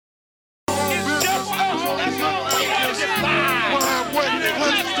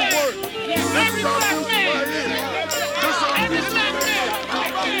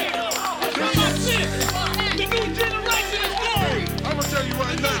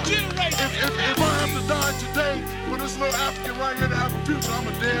If I have to die today for this little African right here to have a future, I'm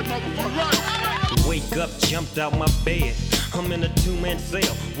a dead motherfucker. Right. Wake up, jumped out my bed. I'm in a two-man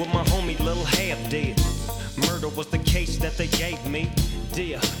cell with my homie Lil Half Dead. Murder was the case that they gave me.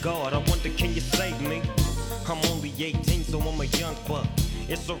 Dear God, I wonder can you save me? I'm only 18, so I'm a young buck.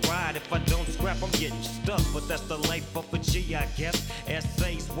 It's a ride if I don't scrap, I'm getting stuck. But that's the life of a G, I guess.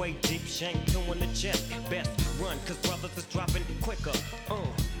 Essays way deep, shank two in the chest. Best run, cause brothers is dropping quicker.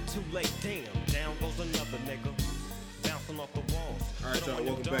 Too late, damn, down goes another nigga. Bouncing off the walls. Alright, y'all,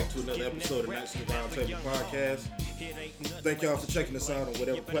 welcome back to another episode of Nights of the Roundtable Podcast. Thank y'all for checking us out on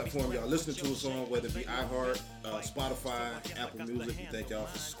whatever platform y'all listening to us on, whether it be iHeart, Spotify, Apple Music. We thank y'all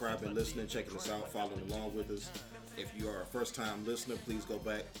for subscribing, listening, checking us out, following along with us. If you are a first-time listener, please go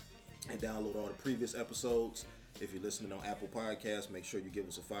back and download all the previous episodes. If you're listening on Apple Podcasts, make sure you give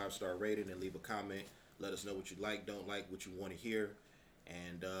us a 5-star rating and leave a comment. Let us know what you like, don't like, what you want to hear.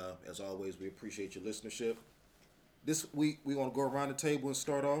 And as always, we appreciate your listenership. This week, we're going to go around the table and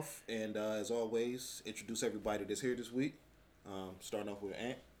start off. And as always, introduce everybody that's here this week. Starting off with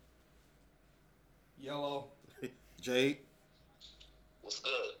Ant. Yellow. Jade. What's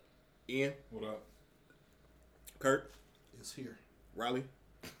good? Ian. What up? Kurt. It's here. Riley.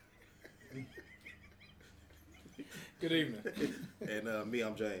 Good evening. And me,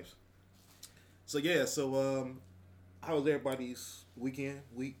 I'm James. So yeah, how was everybody's week?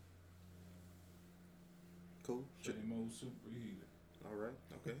 Cool. J-Mo superheated. All right.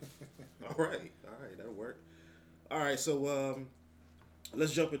 Okay. All right. That'll work. All right. So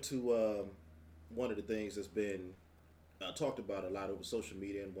let's jump into one of the things that's been talked about a lot over social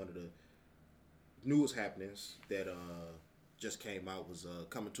media, and one of the newest happenings that just came out was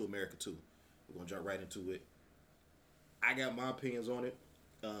Coming to America 2. We're gonna jump right into it. I got my opinions on it.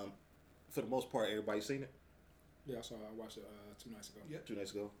 For the most part, everybody seen it? Yeah, I watched it 2 nights ago. Yep. 2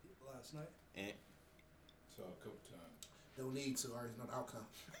 nights ago. Last night. And Saw a couple times. Don't need to. I already know the outcome.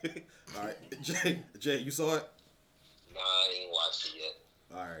 all right, Jay, you saw it? Nah, I ain't watched it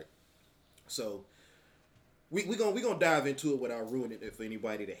yet. All right. So we gonna dive into it without ruining it for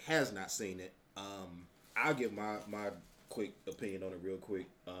anybody that has not seen it. I'll give my quick opinion on it real quick.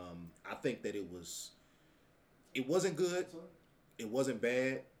 I think that it wasn't good. It wasn't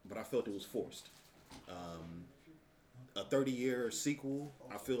bad, but I felt it was forced. A 30-year sequel,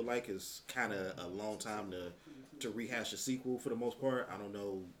 I feel like, is kind of a long time to rehash a sequel for the most part. I don't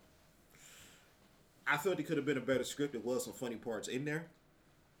know. I felt it could have been a better script. There was some funny parts in there,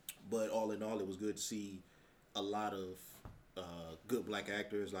 but all in all, it was good to see a lot of good black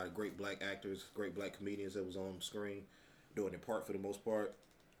actors, a lot of great black actors, great black comedians that was on screen doing their part for the most part.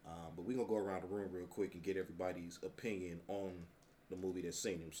 But we're going to go around the room real quick and get everybody's opinion on the movie that's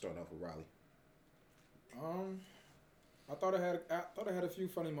seen him. Starting off with Riley. I thought it had a few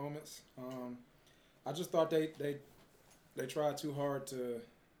funny moments. I just thought they tried too hard to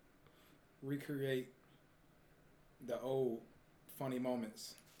recreate the old funny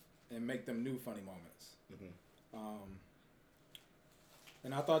moments and make them new funny moments. Mm-hmm.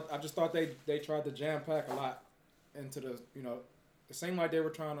 And I just thought they tried to jam pack a lot into the, it seemed like they were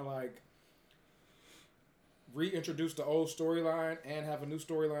trying to like reintroduce the old storyline and have a new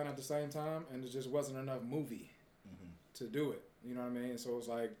storyline at the same time, and it just wasn't enough movie to do it. You know what I mean? So it was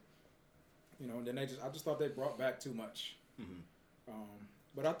like, then I just thought they brought back too much. Mm-hmm.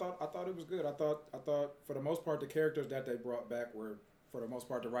 But I thought it was good. I thought for the most part the characters that they brought back were for the most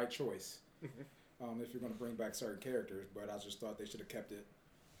part the right choice. If you're going to bring back certain characters, but I just thought they should have kept it.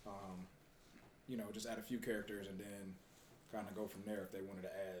 Just add a few characters and then kind of go from there if they wanted to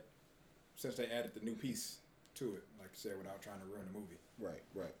add, since they added the new piece to it, like you said, without trying to ruin the movie. Right.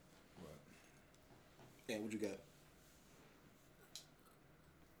 But, and what you got?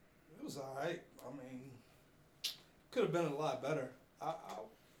 It was alright. I mean, could have been a lot better. I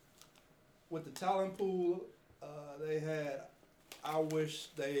with the talent pool they had, I wish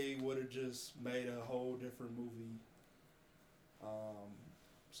they would have just made a whole different movie.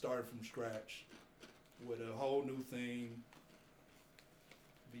 Started from scratch with a whole new theme,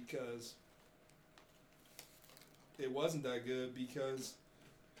 because it wasn't that good, because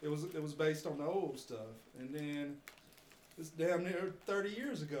it was based on the old stuff, and then it's damn near 30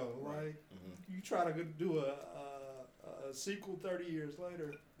 years ago. Like, you try to do a sequel 30 years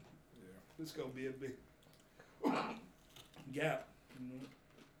later, it's gonna be a big gap.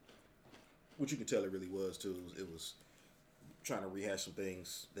 What you can tell it really was too. It was trying to rehash some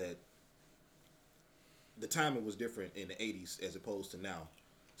things that the timing was different in the 80s as opposed to now.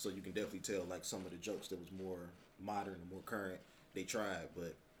 So you can definitely tell, like, some of the jokes that was more modern and more current, they tried,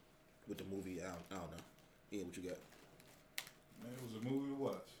 but with the movie, I don't know. Yeah, what you got? Man, it was a movie to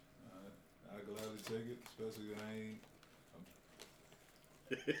watch. especially I ain't.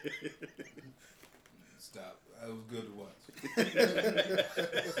 Stop. That was good to watch.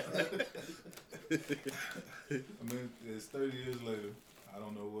 I mean, it's 30 years later. I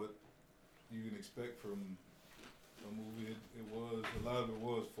don't know what you can expect from a movie. It was, a lot of it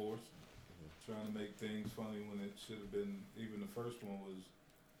was forced. Trying to make things funny when it should have been, even the first one was,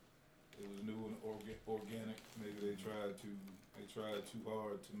 it was new and organic. Maybe they tried too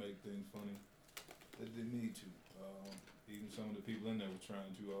hard to make things funny. They didn't need to. Even some of the people in there were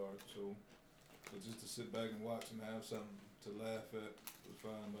trying too hard. So, but just to sit back and watch and have something to laugh at was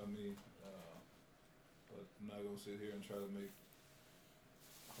fine by me. But I'm not gonna sit here and try to make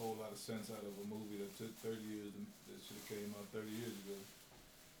a whole lot of sense out of a movie that took 30 years that should have came out 30 years ago.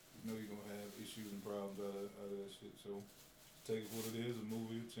 You know you're gonna have issues and problems out of that shit. So take it what it is, a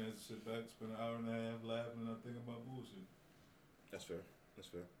movie, a chance to sit back, spend an hour and a half laughing and not thinking about bullshit. That's fair.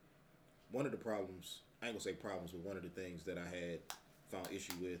 That's fair. One of the problems, I ain't gonna say problems, but one of the things that I had found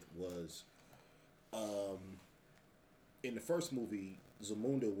issue with was, in the first movie,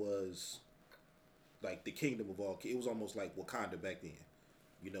 Zamunda was like the kingdom of all. It was almost like Wakanda back then.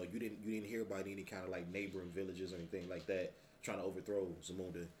 You know, you didn't hear about any kind of like neighboring villages or anything like that trying to overthrow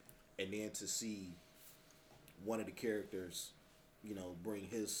Zamunda, and then to see one of the characters, you know, bring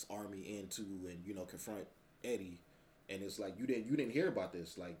his army into and confront Eddie. And it's like you didn't hear about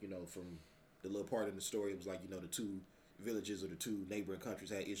this, like, from the little part in the story. It was like, the two villages or the two neighboring countries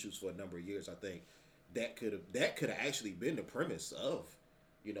had issues for a number of years. I think that could have actually been the premise of,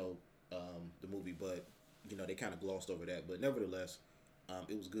 the movie, but they kind of glossed over that. But nevertheless,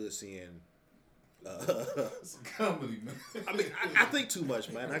 it was good seeing. It's a comedy, man. I mean, I think too much,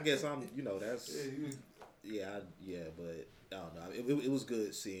 man. I guess I'm, that's but I don't know. It was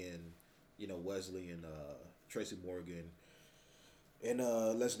good seeing, Wesley and Tracy Morgan and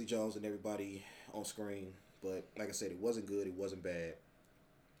Leslie Jones and everybody on screen. But like I said, it wasn't good. It wasn't bad.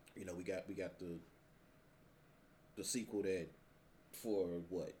 We got the sequel that for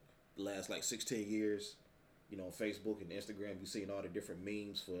the last like 16 years, on Facebook and Instagram, we've seen all the different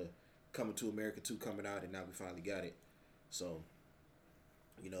memes for Coming to America 2 coming out, and now we finally got it. So,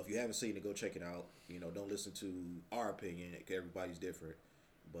 if you haven't seen it, go check it out. Don't listen to our opinion. Everybody's different.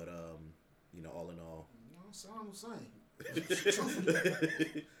 But, all in all. Sound the same. I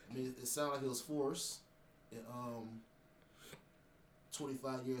mean, it sounded like it was forced. And,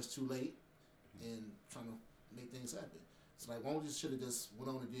 25 years too late and trying to make things happen. So, like, why don't you should have just went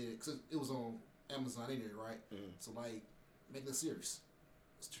on and did it? Because it was on Amazon anyway, right? Mm-hmm. So, like, make it a series.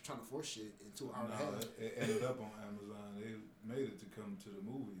 Trying to force shit into an hour and a half. It ended up on Amazon. They made it to come to the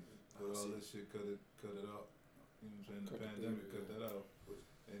movie, but all that shit cut it out. You know what I'm saying? The pandemic cut that out,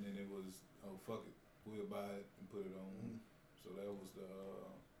 and then it was, oh fuck it, we'll buy it and put it on. Mm-hmm. So that was the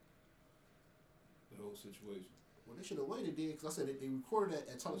whole situation. Well, they should have waited, because I said they recorded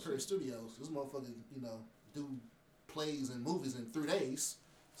at Tyler Perry Studios. This motherfucker, do plays and movies in 3 days,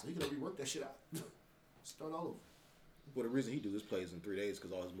 so he could have reworked that shit out. Start all over. Well, the reason he do his plays in 3 days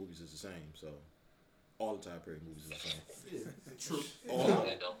because all his movies is the same. So all the Tyler Perry movies is the same. Yeah, true. Don't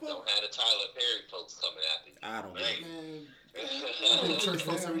have the Tyler Perry folks coming after you. I don't know. Man, I go to church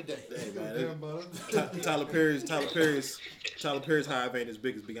folks every day. Hey, man, Tyler Perry's hive ain't as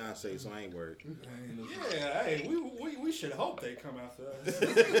big as Beyonce, so I ain't worried. Yeah, hey, we should hope they come after us.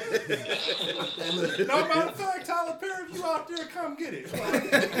 No matter of fact, Tyler Perry, if you out there, come get it.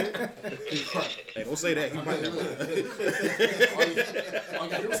 Hey, don't say that. He might never. All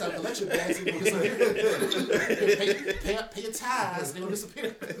you got to do is have collection bags and pay your tithes, they'll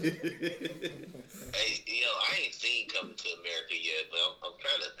disappear. Hey, I ain't seen Coming to America yet, but I'm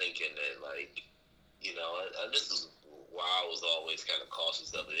kind of thinking that, like, this is why I was always kind of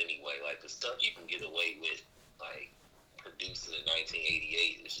cautious of it anyway. Like, the stuff you can get away with, like, producing in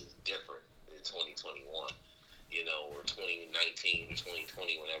 1988 is just different in 2021, or 2019 or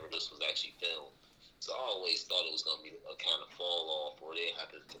 2020, whenever this was actually filmed. So I always thought it was going to be a kind of fall off where they had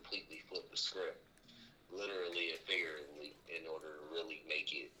to completely flip the script, literally and figuratively, in order to really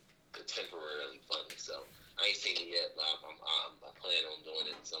make it contemporarily funny. So I ain't seen it yet, but I plan on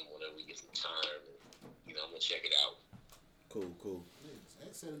doing it whenever we get some time, and I'm gonna check it out. Cool. Yeah,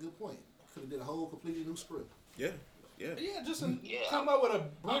 that said a good point. Could have did a whole completely new script. Yeah. Just come up with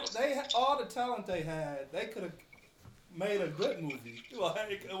all the talent they had. They could have made a good movie,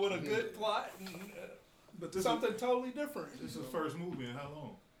 like with a good plot, and, but something totally different. This is the first movie in how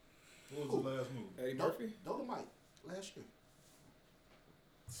long? What was the last movie? Eddie Murphy? Dolomite last year.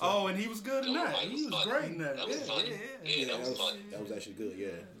 Oh, and he was good in that. He was great in that. Yeah, that was actually good. Yeah,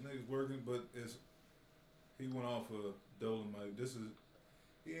 the nigga's working, but he went off of Dolomite.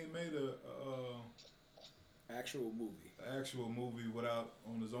 He ain't made actual movie. Actual movie without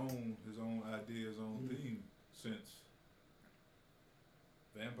on his own idea, his own theme since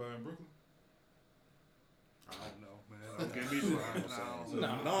Vampire in Brooklyn. I don't know, man. Don't get me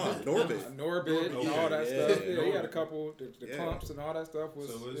wrong. Norbit and all that stuff. Yeah, he had a Norbit. couple. The clumps and all that stuff was.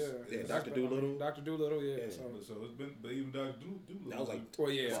 So it's Dr. Doolittle. Dr. Doolittle, yeah. So it's been, but even Dr. Doolittle. That was like,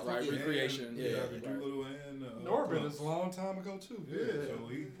 well, yeah, right. Recreation. Yeah, Yeah, Dr. right. Doolittle and Norbit Clumps. is a long time ago too. Yeah, so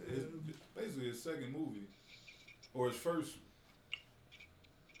it's basically his second movie, or his first.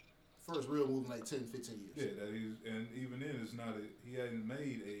 First real movie in like 10, 15 years. Yeah, that he's, and even then, it's not he hadn't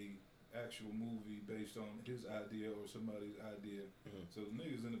made a actual movie based on his idea or somebody's idea. Mhm. So the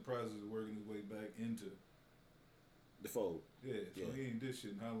nigga's in the process of working his way back into. the fold. Yeah, so Yeah. he ain't did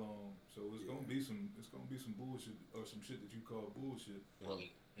shit in how long? So it's gonna be some bullshit or some shit that you call bullshit. Well,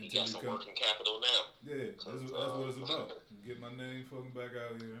 he Until got you some come- working capital now. Yeah, that's what it's about. Get my name fucking back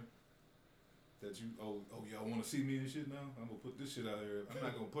out here. That you y'all want to see me and shit now? I'm gonna put this shit out here. I'm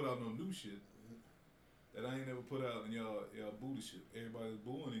not gonna put out no new shit that I ain't never put out, and y'all boo the shit. Everybody was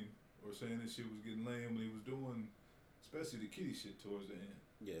booing him or saying this shit was getting lame when he was doing, especially the kitty shit towards the end.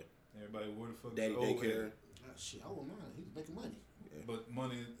 Yeah. Everybody, where the fuck Daddy is the old daycare. head? Shit, I wouldn't mind. He's making money. Yeah. But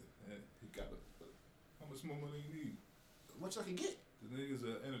money, he got how much more money you need? As much I can get. The nigga's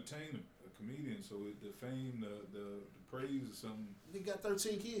an entertainer, a comedian, so the fame, the praise or something. Nigga got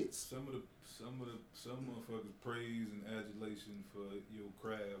 13 kids. Some motherfuckers praise and adulation for your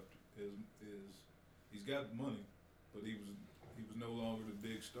craft is he's got money, but he was no longer the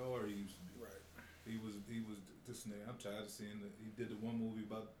big star he used to be. Right. He was this nigga. I'm tired of seeing that he did the one movie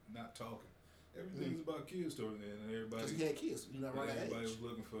about not talking. Everything's about kids story then, and everybody. Because he had kids. You're not right at Everybody age. was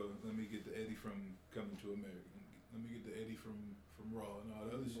looking for. Let me get the Eddie from Coming to America. Let me get the Eddie from Raw and all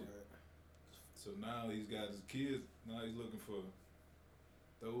that other shit. Right. So now he's got his kids. Now he's looking for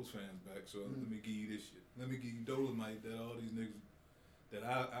those fans back. So let me give you this shit. Let me give you Dolomite that all these niggas that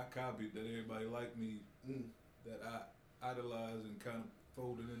I copied, that everybody like me, that I idolized and kind of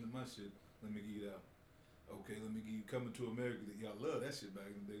folded into my shit. Let me give you that. Okay, let me give you Coming to America. That y'all love that shit back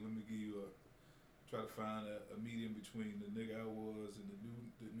in the day. Let me give you try to find a medium between the nigga I was and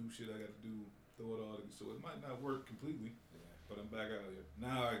the new shit I got to do. Throw it all together. So it might not work completely, but I'm back out here.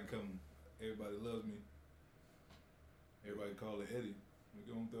 Now I can come. Everybody loves me. Everybody call it Eddie.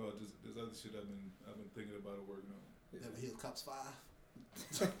 We're gonna throw out this other shit I've been thinking about it working on. Never Hills Cops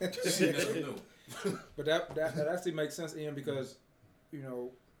 5. You never know. But that actually makes sense, Ian, because, you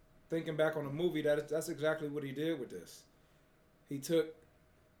know, thinking back on the movie, that's exactly what he did with this. He took,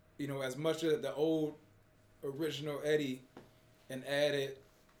 you know, as much of the old original Eddie and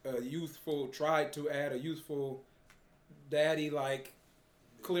tried to add a youthful daddy-like,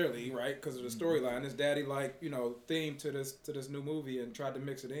 clearly, right, because of the storyline, this daddy-like, you know, theme to this new movie, and tried to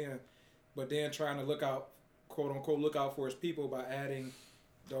mix it in, but then trying to look out, quote-unquote, look out for his people by adding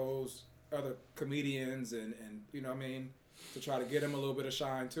those other comedians and you know what I mean, to try to get him a little bit of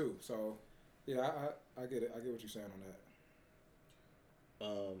shine too. So yeah, I get it. I get what you're saying on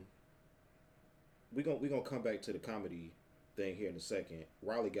that. We gonna come back to the comedy thing here in a second.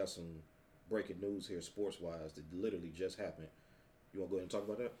 Riley got some breaking news here, sports wise, that literally just happened. You want to go ahead and talk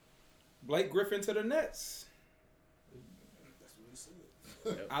about that? Blake Griffin to the Nets. That's what he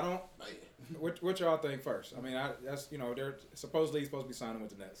said. I don't. What y'all think first? I mean, that's, you know, they're supposedly he's supposed to be signing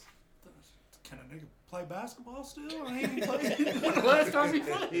with the Nets. Can a nigga play basketball still? I ain't played. When the last time he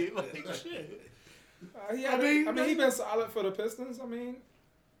played? Like, shit. I mean, he's been solid for the Pistons. I mean,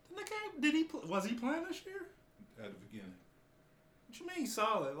 Was he playing this year? At the beginning. What you mean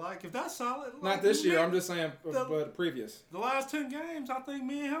solid? Like, if that's solid, not like, this year. man, I'm just saying, but previous. the last 10 games, I think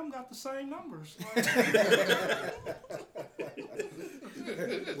me and him got the same numbers. Like,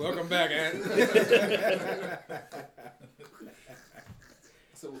 Welcome back, Ant.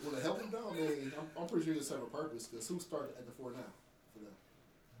 So will it help him though? I mean, I'm pretty sure this have a purpose, because who started at the 4 now for them?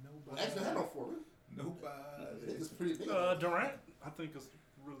 Nobody. Actually, they had no 4, really. Nobody. It's pretty big. Durant, I think, is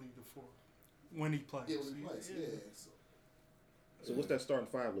really the 4 when he plays. Yeah, when he plays, yeah. So what's that starting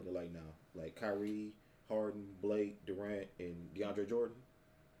five looking like now? Like Kyrie, Harden, Blake, Durant, and DeAndre Jordan?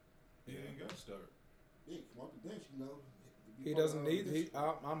 He ain't got to start. Yeah, come off the bench, you know. He doesn't need.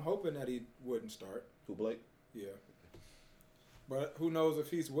 I'm hoping that he wouldn't start. Who, Blake? Yeah. But who knows if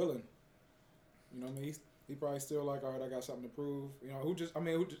he's willing? You know what I mean? He probably still like, all right, I got something to prove. You know,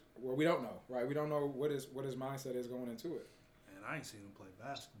 well, we don't know, right? We don't know what his mindset is going into it. And I ain't seen him play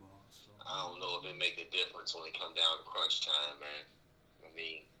basketball. So. I don't know if it make a difference when it come down to crunch time, man. I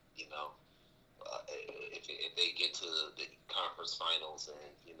mean, you know, if they get to the conference finals,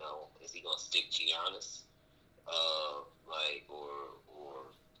 and you know, is he gonna stick Giannis, or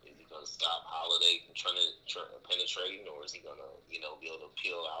is he gonna stop stop Holiday from trying to penetrating, or is he gonna, be able to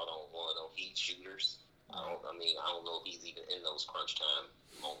peel out on one of those heat shooters? I don't know if he's even in those crunch time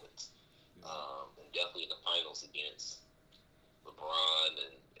moments. And definitely in the finals against LeBron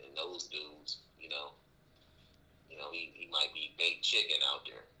and those dudes, he might be baked chicken out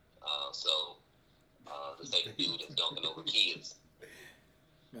there. The second dude that's dunking over kids.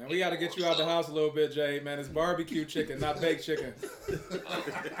 Man, we got to get you out the house a little bit, Jay. Man, it's barbecue chicken, not baked chicken.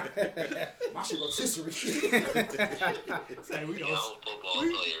 My shit rotisserie. Say we gonna, football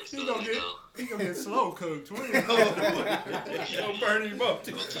players. He gonna get slow cooked. Don't burn him up.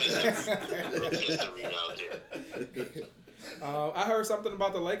 Rotisserie out there. I heard something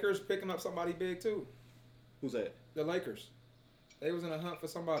about the Lakers picking up somebody big too. Who's that? The Lakers. They was in a hunt for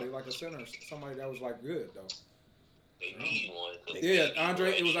somebody like a center, somebody that was like good though. They need one. Yeah,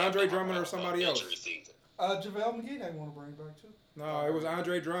 it was Andre Drummond or somebody else. JaVale McGee they want to bring back too. No, it was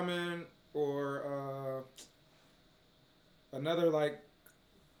Andre Drummond or another like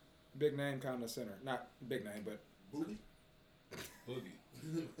big name kind of center. Not big name, but Boogie.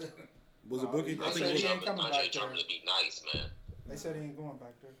 Was it Boogie? I think he ain't coming Andre back there. Drummond to be nice, man. They said he ain't going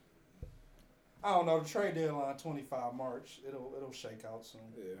back there. I don't know. The trade deadline 25 March. It'll shake out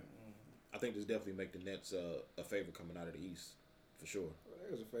soon. yeah, I think this definitely make the Nets a favor coming out of the East, for sure.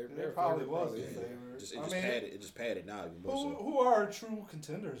 it was a favorite. It probably was yeah. a favorite. It just padded now even more so. Who are true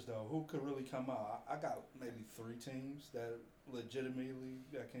contenders though? Who could really come out? I got maybe 3 teams that legitimately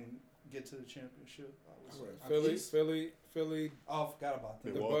that can get to the championship. I would say. Philly. Oh, I forgot about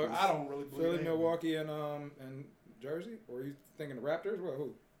that. The Bucks. I don't really believe Philly, they- Milwaukee, and Jersey. Or are you thinking the Raptors? Well,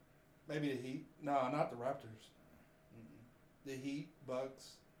 who? Maybe the Heat. No, not the Raptors. The Heat,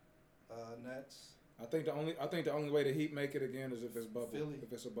 Bucks, Nets. I think the only way the Heat make it again is if it's bubble. Philly.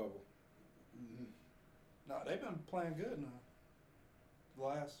 If it's a bubble. No, they've been playing good now. The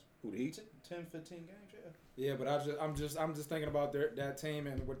last Who, the Heat? 10, 15 games, yeah. Yeah, but I'm just thinking about that team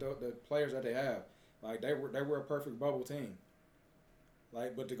and with the players that they have. Like they were a perfect bubble team.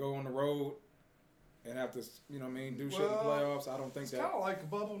 Like, but to go on the road and have to, do shit in the playoffs, I don't think It's that. kind of like a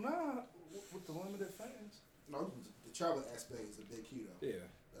bubble now with the limited fans. No, the travel aspect is a big key though. Yeah.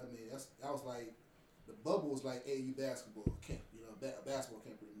 I mean, that was like the bubble was like AU basketball camp, basketball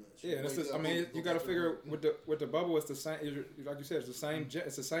camp pretty much. Yeah, and it's just, you got to figure with the bubble, it's the same. Like you said, it's the same.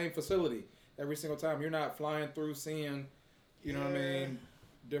 It's the same facility every single time. You're not flying through, seeing,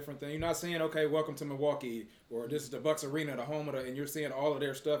 different things. You're not saying, okay, welcome to Milwaukee, or this is the Bucks Arena, the home of the, and you're seeing all of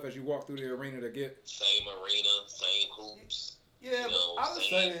their stuff as you walk through the arena to get. Same arena, same hoops. Yeah, but I just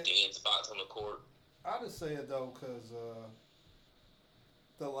say same it. dead spots on the court. I just say it though, cause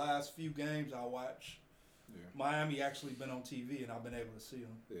the last few games I watched, Miami actually been on TV and I've been able to see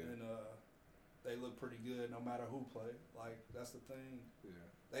them, and they look pretty good no matter who play. Like that's the thing. Yeah.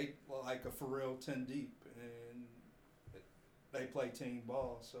 They like a for real 10 deep, and they play team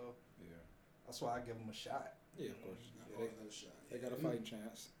ball, so that's why I give them a shot. Yeah, of course. Another shot. They got a fighting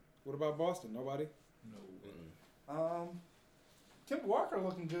chance. What about Boston? Nobody. No. Kemba Walker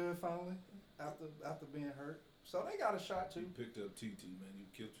looking good finally after being hurt, so they got a shot too. You picked up TT, man. You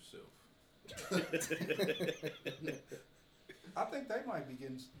killed yourself. I think they might be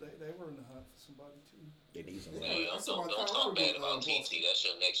getting. They were in the hunt for somebody too. They need some. Hey, that's don't about talk Kyrie bad about with, TT. That's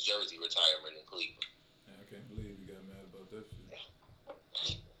your next jersey retirement in Cleveland. Yeah, I can't believe you got mad about that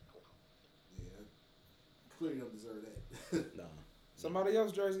shit. Yeah, clearly don't deserve that. Nah. Somebody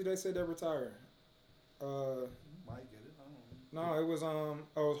else jersey. They said they're retiring. Might get it. I don't know. No, it was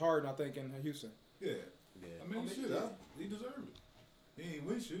it was Harden, I think, in Houston. Yeah. Yeah. I mean, shit, he deserved it. He ain't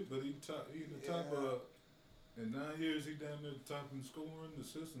win shit, but he in the top. In 9 years, he down there top in scoring,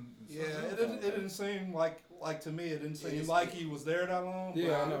 assists, and Yeah, it didn't seem like to me. It didn't seem like he was there that long.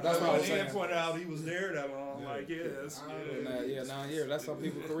 Yeah, I know. That's what what I was saying. pointed out. He was there that long. Yeah. Like, yes. 9 years. That's some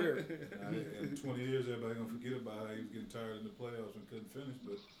people's career. in 20 years, everybody gonna forget about how he was getting tired in the playoffs and couldn't finish.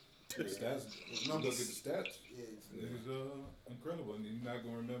 But the stats, you look at the stats. Yeah, It was incredible, and you're not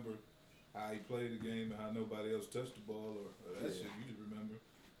gonna remember how he played the game and how nobody else touched the ball or that shit. You just remember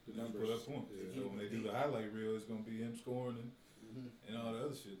the numbers, put up points. Yeah. So when they do the highlight reel, it's gonna be him scoring and all the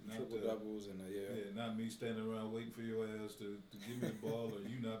other shit. Not Triple doubles and not me standing around waiting for your ass to give me the ball or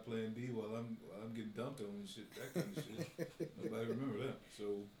you not playing D while I'm getting dunked on and shit. That kind of shit. Nobody remember that.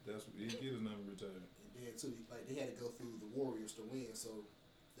 So that's what he get his number retired. and then too, like they had to go through the Warriors to win. So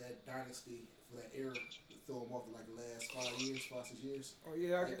that dynasty for that era would throw them off for like the last 5 years, 6 years. Oh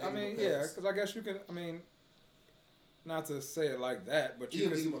yeah, Like, I mean, yeah, because I guess you can. I mean, not to say it like that, but You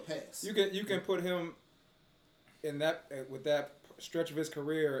can give him a pass. you can put him in that with that stretch of his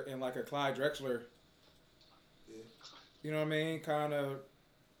career in like a Clyde Drexler. Yeah. You know what I mean? Kind of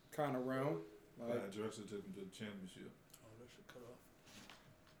kind of realm. Like, Clyde Drexler took him to the championship. Oh, that should cut off.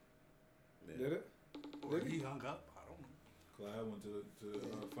 Yeah. did it? Or Did he hung up. I don't know. Clyde went to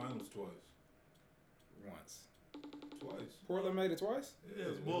the finals twice. Once. Twice. Portland made it twice? Yeah,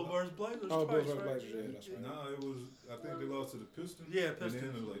 it's they Bulls lost. versus Blazers. Oh, twice, Bulls versus right? Blazers, yeah, that's right. No, it was. I think they lost to the Pistons. Yeah, And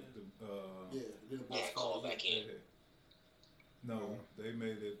Pistons. then like the. Yeah, then the Yeah, call back in. No, they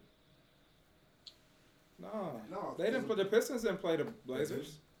made it. No. No, They didn't put the Pistons didn't play the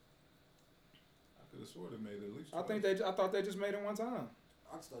Blazers. I could have swore they made it at least. I thought they just made it one time.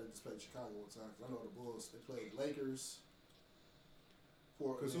 I started just playing Chicago one time because I know the Bulls. They played Lakers.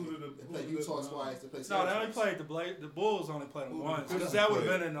 Because who did They played Utah twice. They played. No, they only played the Bulls only played them Who once did the because that would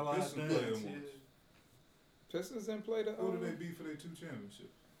Pistons have been in the play? last Pistons played dance. them once. Pistons didn't play the. Who did they beat for their 2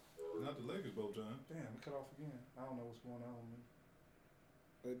 championships? Not the Lakers both times. Damn, it cut off again. I don't know what's going on, man.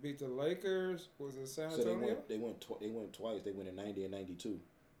 They beat the Lakers. Was it San So Antonio? they went twice. They went in 90 and 92.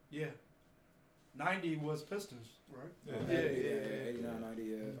 Yeah. 90 was Pistons, right? Yeah. Yeah, 89, 90,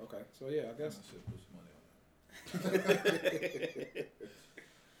 yeah. Okay. So, yeah, I guess. I should put some money on that.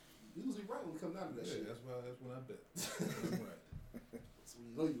 You usually right when we come down to that Yeah, shit. that's when I bet. I'm right. So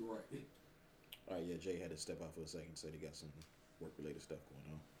you know you're right. All right, yeah, Jay had to step out for a second. Said he got some work-related stuff going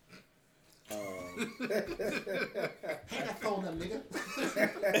on. Hang that phone up, nigga.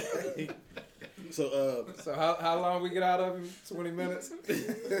 So, So, how long we get out of him? 20 minutes?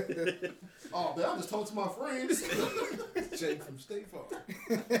 Oh, man, I just talked to my friends. Jake from State Farm.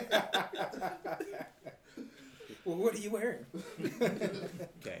 Well, what are you wearing?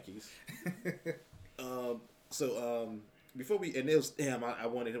 khakis. Before we and it was damn, I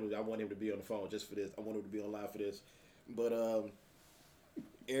wanted him to be on the phone just for this. I wanted him to be on live for this, but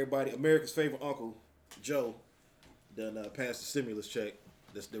everybody, America's favorite uncle, Joe, done passed the stimulus check.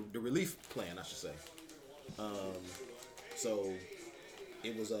 That's the relief plan, I should say. So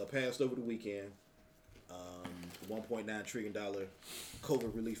it was passed over the weekend. $1.9 trillion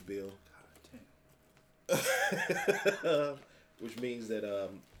COVID relief bill. Which means that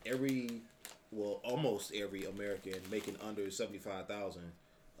almost every American making under 75,000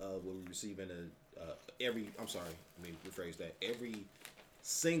 will be receiving every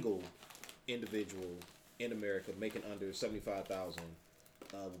single individual in America making under 75,000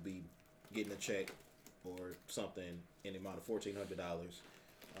 will be getting a check or something in the amount of $1,400.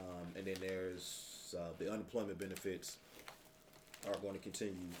 And then there's the unemployment benefits are going to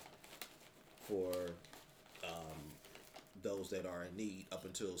continue for those that are in need up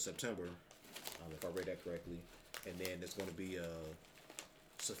until September, if I read that correctly. And then there's going to be a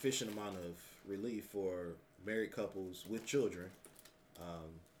sufficient amount of relief for married couples with children.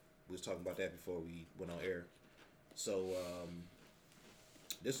 We was talking about that before we went on air. So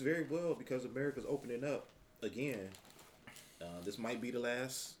this is very well because America's opening up again. This might be the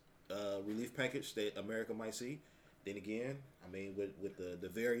last relief package that America might see. Then again, I mean, with the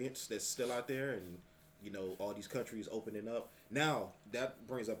variants that's still out there and, you know, all these countries opening up. Now, that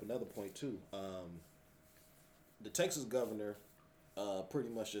brings up another point, too. The Texas governor pretty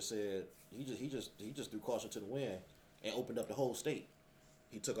much just said he just threw caution to the wind and opened up the whole state.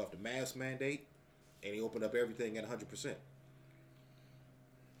 He took off the mask mandate and he opened up everything at 100%.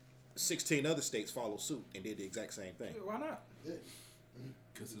 16 other states followed suit and did the exact same thing. Why not? Yeah.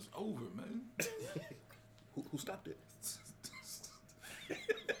 Because it's over, man. Who stopped it?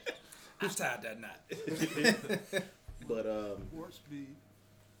 I tied that knot. But Warp speed.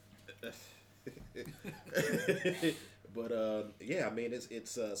 but yeah, I mean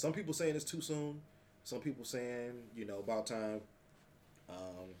it's some people saying it's too soon. Some people saying, you know, about time.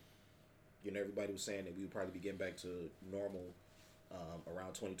 You know, everybody was saying that we would probably be getting back to normal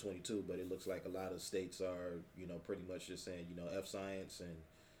around 2022, but it looks like a lot of states are, you know, pretty much just saying, you know, F science and,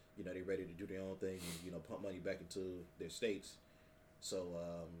 you know, they're ready to do their own thing and, you know, pump money back into their states. So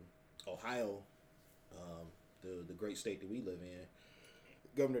Ohio, the great state that we live in,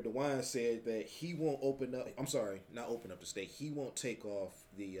 Governor DeWine said that he won't not open up the state. He won't take off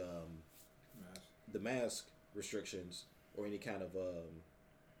the mask restrictions or any kind of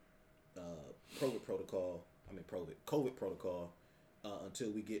COVID protocol until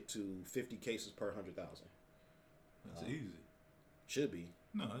we get to 50 cases per 100,000. That's easy. Should be.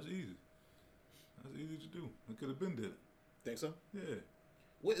 No, that's easy. That's easy to do. I could have been did it. Think so? Yeah.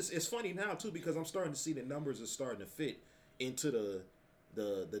 Well, it's funny now too because I'm starting to see the numbers are starting to fit into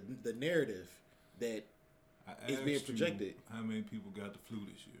the narrative that is being projected. You how many people got the flu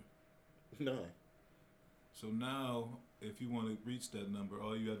this year? None. So now, if you want to reach that number,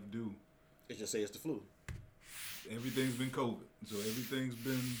 all you have to do It's just say it's the flu. Everything's been COVID. So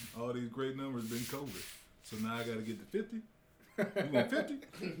all these great numbers been COVID. So now I got to get to 50. You want 50?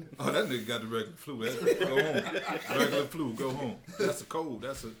 Oh, that nigga got the regular flu. Go home. Regular flu, go home. That's a cold.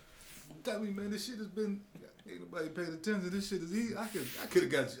 Tell me, man, this shit has been. Ain't nobody paid attention. This shit is easy. I could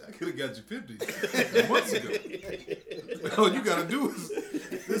have got you 50 months ago. All you gotta do is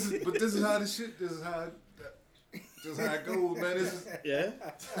this is how it goes, man.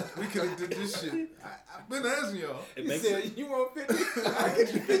 We could have did this shit. I've been asking y'all. He said, you want 50? I'll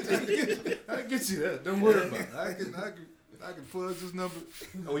get you 50. I can get you that. Don't worry about it. I can fudge this number.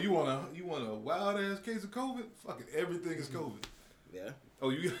 Oh, you want a wild ass case of COVID? Fucking everything is COVID. Yeah. Oh,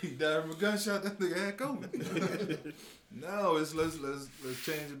 you died from a gunshot? That nigga had COVID. No, let's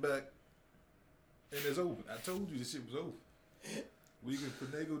change it back. And it's over. I told you this shit was over. We can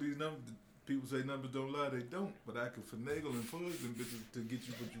finagle these numbers. People say numbers don't lie, they don't. But I can finagle and fudge them bitches to get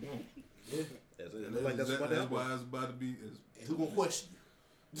you what you want. Yeah. That's why it's about to be. Who gonna question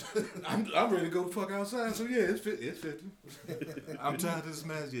you? I'm ready to go the fuck outside. So yeah, it's 50. I'm tired of this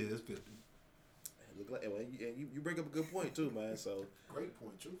match. Yeah, it's 50. Look like, well, you bring up a good point too, man. So great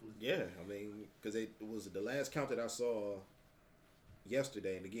point, truthfully. Yeah, I mean, because it was the last count that I saw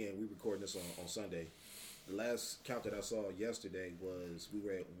yesterday, and again, we recording this on Sunday. The last count that I saw yesterday was we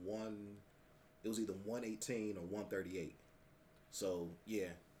were at it was either 118 or 138. So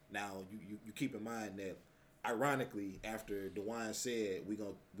yeah, now you keep in mind that ironically, after DeWine said we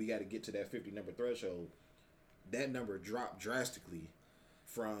got to get to that 50 number threshold, that number dropped drastically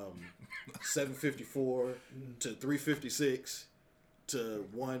from 754 to 356 to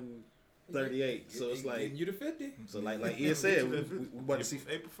 138. So it's like getting you to 50. So like Ian said, we about to see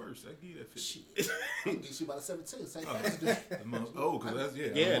April 1st. I give you that 50. Shit. I'll get you by the 17th. Same because that's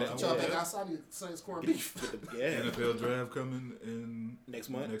yeah. Y'all back outside the Saints corned beef. Yeah. NFL draft coming in next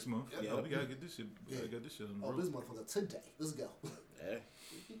month. Yeah, we gotta get this shit. We gotta get this shit on the road. This motherfucker today. Let's go. Yeah.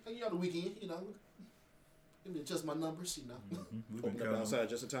 You on the weekend, Let me adjust my numbers, Open up outside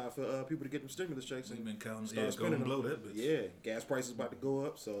just in time for people to get them stimulus checks. We've been counting. Start spending them. Blow that bitch. Yeah, gas prices about to go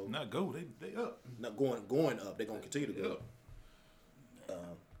up. So not go, they up. Not going up. They're gonna continue to go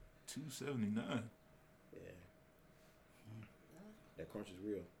up. $2.79. Yeah, that crunch is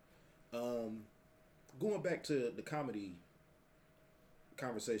real. Going back to the comedy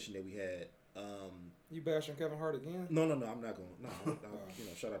conversation that we had. You bashing Kevin Hart again? No, I'm not going. No,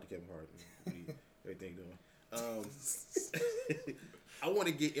 shout out to Kevin Hart. Everything doing. I want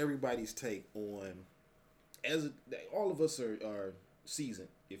to get everybody's take on, all of us are seasoned,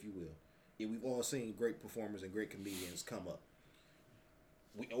 if you will. Yeah, we've all seen great performers and great comedians come up.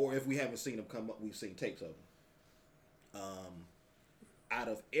 Or if we haven't seen them come up, we've seen tapes of them. Out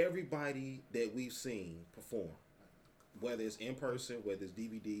of everybody that we've seen perform, whether it's in person, whether it's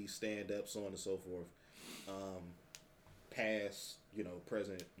DVD, stand up, so on and so forth, past,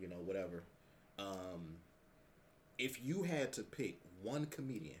 present, whatever. If you had to pick one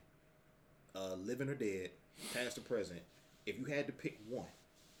comedian, living or dead, past or present, if you had to pick one,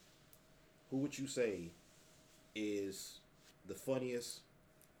 who would you say is the funniest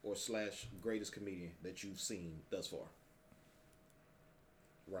or / greatest comedian that you've seen thus far?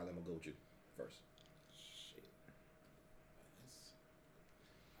 Riley, I'm gonna go with you first. Shit.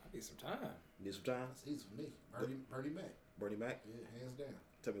 I need some time. Need some time? That's easy for me. Bernie Mac. Bernie Mac? Yeah, hands down.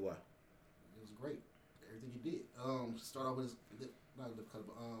 Tell me why. It was great. Everything he did. Start off with his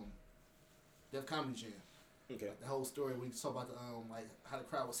Def Comedy Jam. Okay. Like the whole story when he talk about the how the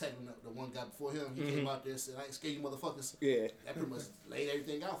crowd was tackling the one guy before him. He came out there and said, "I ain't scared, you motherfuckers." Yeah. That pretty much laid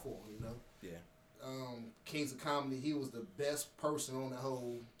everything out for him, Yeah. Kings of Comedy, he was the best person on that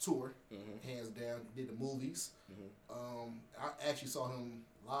whole tour, hands down. He did the movies. I actually saw him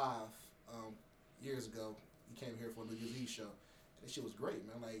live years ago. He came here for the New Year's Eve show. And that shit was great,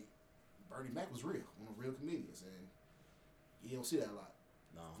 man. Like, Bernie Mac was real, one of the real comedians, and you don't see that a lot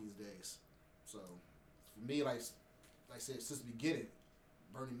these days. So, for me, like I said, since the beginning,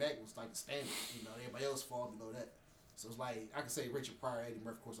 Bernie Mac was like the standard. Everybody else fall below that. So it's like I can say Richard Pryor, Eddie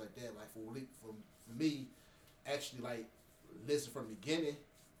Murphy, of course, like that. Like for me, actually, like listen from the beginning,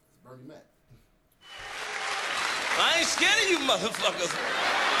 it's Bernie Mac. I ain't scared of you motherfuckers.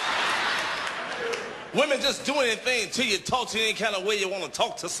 Women just do anything to you, talk to you any kind of way you want to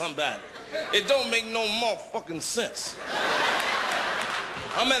talk to somebody. It don't make no motherfucking sense.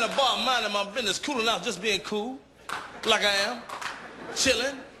 I'm at a bar minding my business, cooling out, just being cool, like I am,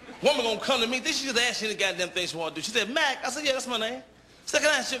 chilling. Woman gonna come to me, she just asked you the goddamn thing she wanna do. She said, Mac. I said, yeah, that's my name. She said, can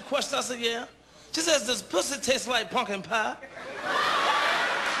I ask you a question? I said, yeah. She says, does pussy taste like pumpkin pie?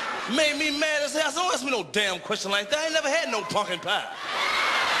 Made me mad as hell. I said, don't ask me no damn question like that. I ain't never had no pumpkin pie.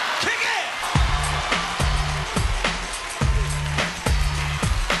 Kick ass!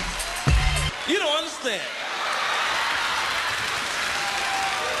 You don't understand.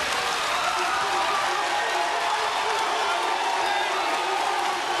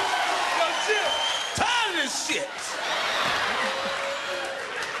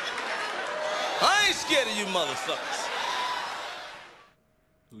 those suckers.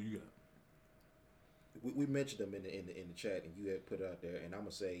 Who you got? We mentioned him in the chat, and you had put it out there. And I'm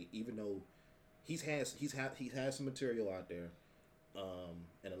gonna say, even though he's had some material out there,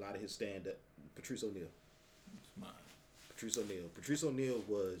 and a lot of his stand up, Patrice O'Neal. It's mine. Patrice O'Neal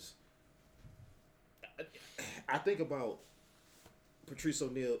was. I think about Patrice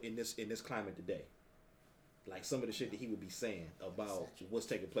O'Neal in this climate today, like some of the shit that he would be saying about what's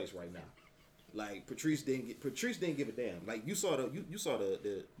taking place right now. Like Patrice didn't give a damn. Like you saw the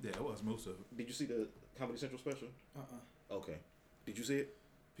Yeah, I watched most of it. Did you see the Comedy Central special? Okay. Did you see it?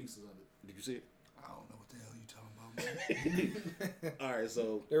 Pieces of it. Did you see it? I don't know what the hell you talking about, man. All right,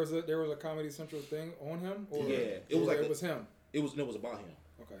 so there was a Comedy Central thing on him. Or it was him. It was about him.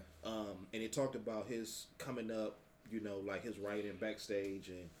 Okay. And it talked about his coming up, like his writing backstage,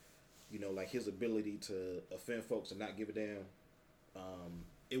 and like his ability to offend folks and not give a damn.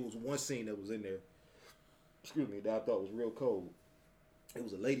 It was one scene that was in there, that I thought was real cold. It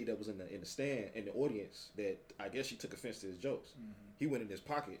was a lady that was in the stand in the audience that I guess she took offense to his jokes. Mm-hmm. He went in his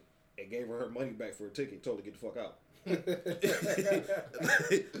pocket and gave her money back for a ticket, told her to get the fuck out.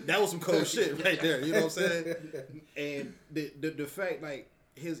 That was some cold shit right there. You know what I'm saying? And the fact, like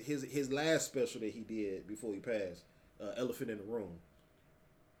his last special that he did before he passed, Elephant in the Room,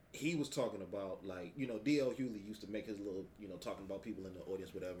 he was talking about, like, D.L. Hewley used to make his little, talking about people in the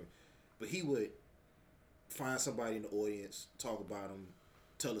audience, whatever. But he would find somebody in the audience, talk about them,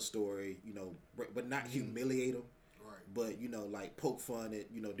 tell a story, but not humiliate them. Right. But, like poke fun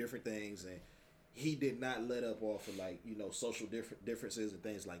at, different things. And he did not let up off of, like, social differences and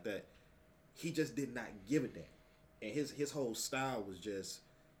things like that. He just did not give a damn. And his whole style was just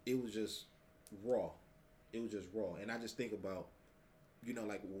raw. It was just raw. And I just think about,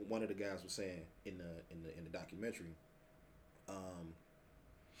 like one of the guys was saying in the documentary,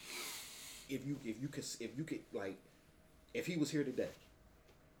 if you could like, if he was here today,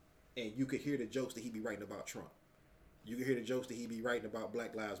 and you could hear the jokes that he'd be writing about Trump, you could hear the jokes that he'd be writing about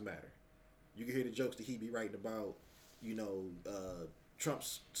Black Lives Matter, you could hear the jokes that he'd be writing about,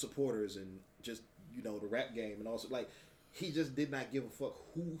 Trump's supporters and just the rap game, and also, like, he just did not give a fuck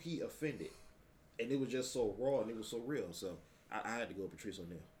who he offended, and it was just so raw and it was so real. So I had to go with Patrice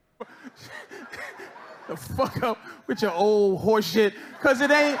O'Neal. The fuck up with your old horse shit, cause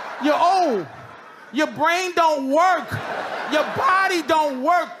it ain't, you're old. Your brain don't work. Your body don't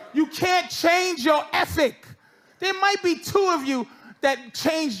work. You can't change your ethic. There might be two of you that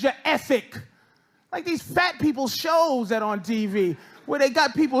changed your ethic. Like these fat people shows that on TV, where they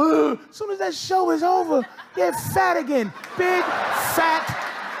got people, as soon as that show is over, they're fat again. Big, fat,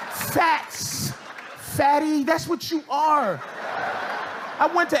 fats. Fatty, that's what you are. I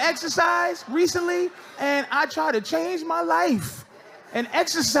went to exercise recently, and I tried to change my life and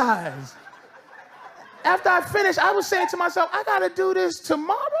exercise. After I finished, I was saying to myself, I gotta do this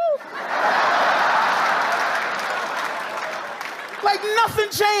tomorrow? Like nothing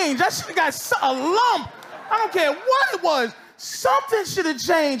changed. I should have got a lump. I don't care what it was. Something should have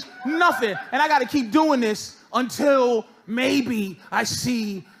changed. Nothing. And I gotta keep doing this until maybe I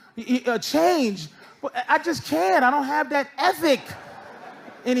see a change. But I just can't. I don't have that ethic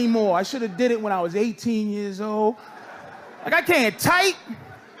anymore. I should have did it when I was 18 years old. Like, I can't type,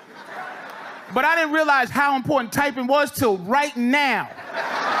 but I didn't realize how important typing was till right now.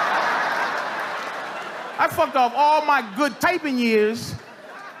 I fucked off all my good typing years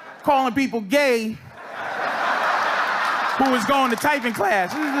calling people gay who was going to typing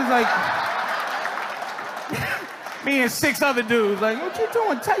class. It was just like me and 6 other dudes, like, what you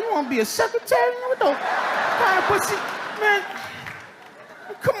doing? You want to be a secretary? What the kind of pussy? Man,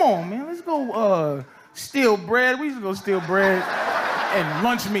 come on, man. Let's go steal bread. We used to go steal bread and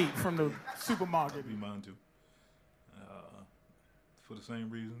lunch meat from the supermarket. Be mine too. For the same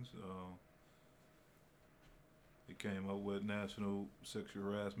reasons. It came up with National Sexual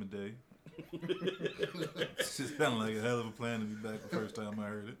Harassment Day. It sounded like a hell of a plan to be back the first time I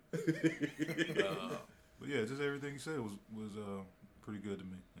heard it. But yeah, just everything he said was pretty good to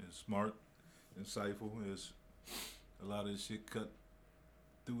me. It's smart, insightful. It's a lot of this shit cut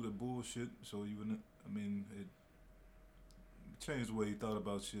through the bullshit. So even, it changed the way he thought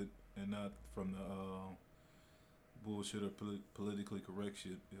about shit, and not from the bullshit or politically correct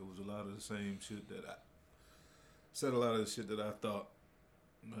shit. It was a lot of the same shit that I said. A lot of the shit that I thought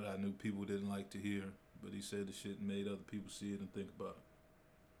that I knew people didn't like to hear, but he said the shit and made other people see it and think about it.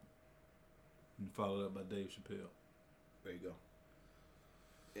 And followed up by Dave Chappelle. There you go.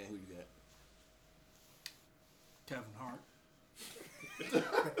 And who you got? Kevin Hart.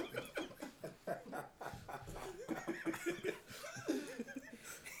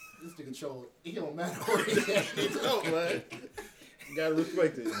 This nigga control. It don't matter where he at. It don't, man. You gotta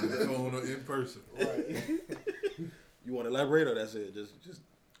respect it. On the phone or in person. Right. You want to elaborate or that's it? Just.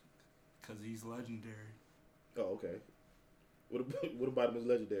 Because he's legendary. Oh, okay. What about him is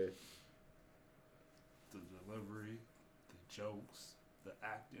legendary? The delivery, the jokes, the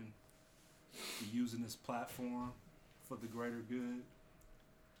acting, using his platform for the greater good.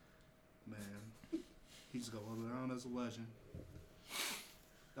 Man, he's going to go down as a legend.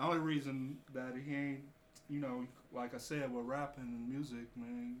 The only reason that he ain't, like I said, with rapping and music,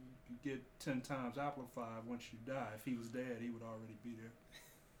 man, you get 10 times amplified once you die. If he was dead, he would already be there.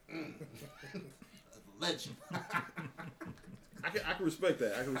 Legend. I can respect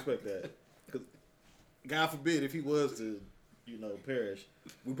that. I can respect that. Because God forbid if he was to, perish,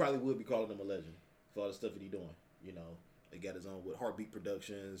 we probably would be calling him a legend for all the stuff that he doing. He got his own with Heartbeat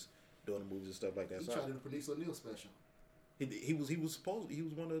Productions, doing the movies and stuff like that. He tried to produce a Neil special. He was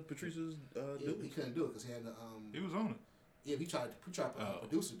one of Patrice's dudes. He couldn't do it because he had to. He was on it. Yeah, he tried to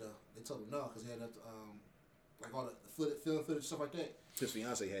produce it though. They told him no because he had that like all the film footage stuff like that. His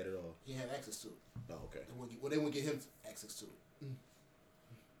fiance had it all. He had access to it. Oh, okay. They wouldn't get him access to it.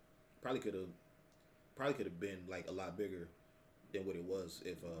 Probably could have been like a lot bigger than what it was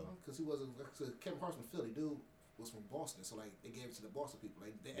if. Because he wasn't. Kevin Hart's from Philly, dude was from Boston, so like they gave it to the Boston people.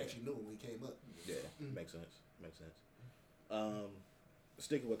 Like they actually knew him when he came up. Yeah, makes sense.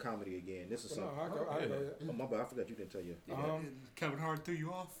 Sticking with comedy again. This is something. Oh my bad, I forgot you didn't tell you. Kevin Hart threw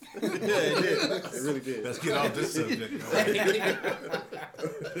you off. Yeah, it did. It really did. Let's get off this subject.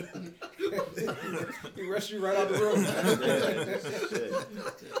 He rushed you right out the room.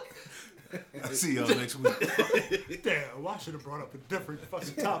 I'll see y'all next week. Damn, I should have brought up a different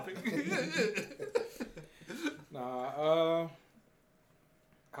fucking topic. I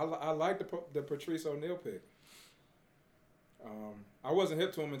like the Patrice O'Neal pick. I wasn't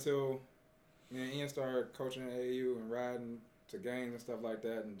hip to him until me and Ian started coaching at AAU and riding to games and stuff like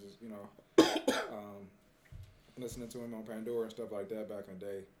that, and just listening to him on Pandora and stuff like that back in the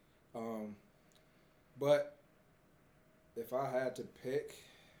day. But if I had to pick,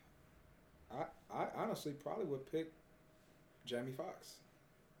 I honestly probably would pick Jamie Foxx.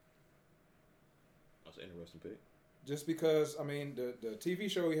 That's an interesting pick. Just because, the TV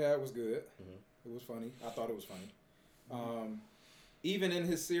show he had was good. Mm-hmm. It was funny. I thought it was funny. Even in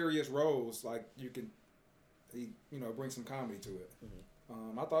his serious roles, like he brings some comedy to it.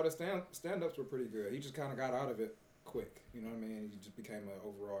 Mm-hmm. I thought his stand-ups were pretty good. He just kind of got out of it quick. You know what I mean? He just became an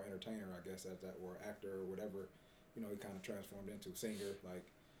overall entertainer, I guess, or actor or whatever. He kind of transformed into singer.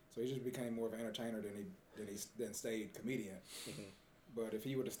 So he just became more of an entertainer than stayed comedian. Mm-hmm. But if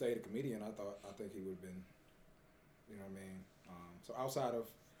he would have stayed a comedian, I think he would have been. You know what I mean? So outside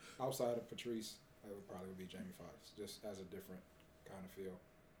of Patrice, it would probably be Jamie Foxx, just as a different kind of feel.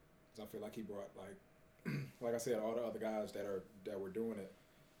 Because I feel like he brought like I said, all the other guys that were doing it,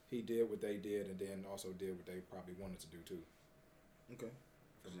 he did what they did, and then also did what they probably wanted to do too. Okay.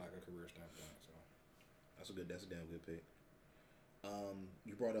 From like a career standpoint, so that's a damn good pick.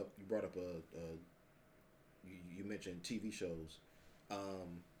 You brought up you mentioned TV shows.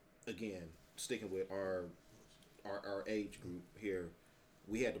 Again, sticking with our age group here,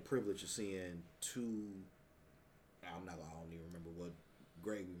 we had the privilege of seeing two. I don't even remember what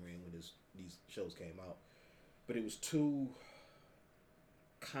grade we were in when these shows came out, but it was two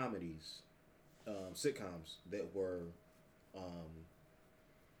comedies, sitcoms that were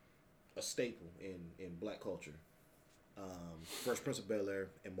a staple in black culture. Fresh Prince of Bel-Air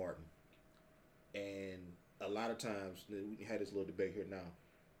and Martin. And a lot of times, we had this little debate here now.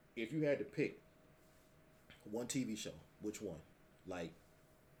 If you had to pick one TV show, which one? Like,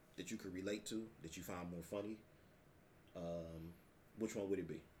 that you could relate to, that you found more funny, which one would it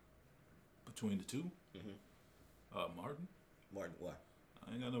be? Between the two? Mm-hmm. Martin. Martin, why?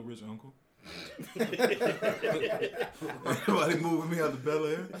 I ain't got no rich uncle. Everybody moving me out to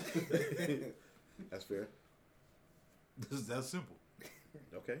Bel-Air. That's fair. That's simple.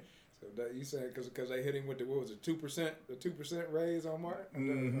 Okay. So that you said because they hit him with the 2%, the 2% raise on Martin,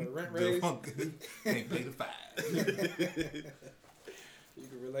 mm-hmm. the rent raise. Can't pay the 5. You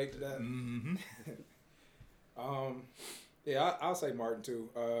can relate to that. Mm-hmm. Yeah, I'll say Martin too.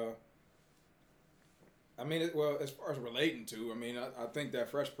 As far as relating to, I think that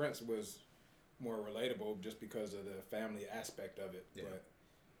Fresh Prince was more relatable just because of the family aspect of it. Yeah.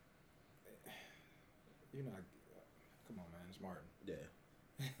 But come on, man, it's Martin. Yeah.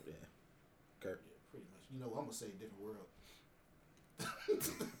 Yeah. Kurt. Yeah, pretty much. I'm gonna say different world.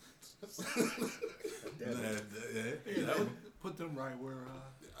 Yeah. Put them right where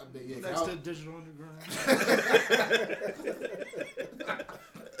next to Digital Underground.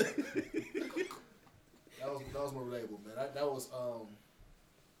 that was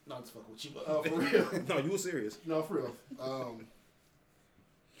not to fuck with you, but for real. No, you were serious. No, for real.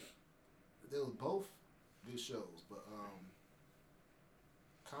 They were both good shows, but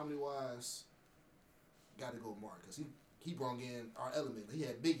comedy wise, got to go Mark because he brought in our element. He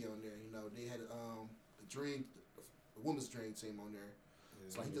had Biggie on there. You know, they had the women's dream team on there.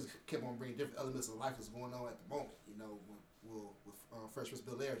 It's like he just kept on bringing different elements of life that's going on at the moment. You know, with Fresh Prince of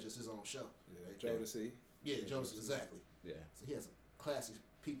Bel-Air, just his own show. Yeah, Jodeci. Yeah, Jodeci, exactly. Yeah. So he has some classy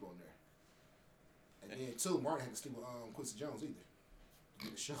people on there. And then too, Martin had to skip with Quincy Jones either. To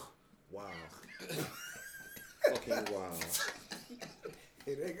do the show. Wow. Fucking wow.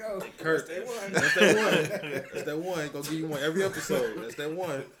 Here they go. Kurt. That's that one. That's that one. Gonna give you one every episode. That's that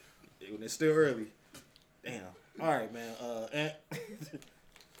one. When it's still early. Damn. All right, man.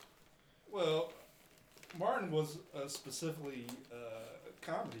 Well, Martin was specifically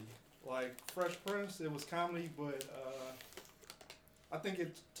comedy. Like Fresh Prince, it was comedy, but I think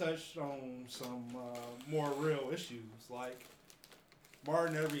it touched on some more real issues. Like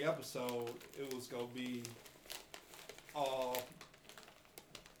Martin, every episode, it was gonna be all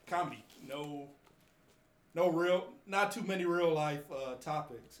comedy. No real, not too many real life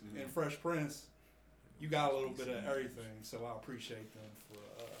topics. Mm-hmm. In Fresh Prince, you got a little bit of everything. So I appreciate them for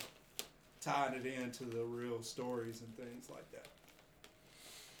tying it into the real stories and things like that.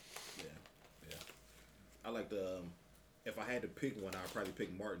 Yeah. I like the. If I had to pick one, I'd probably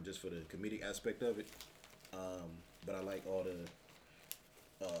pick Martin just for the comedic aspect of it. But I like all the.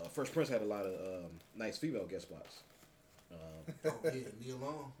 Fresh Prince had a lot of nice female guest spots. Oh yeah, Nia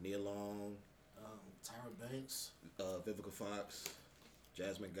Long. Nia Long. Tyra Banks. Vivica Fox.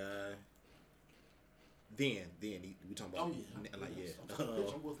 Jasmine Guy. Then we talking about. Oh yeah. Like yeah.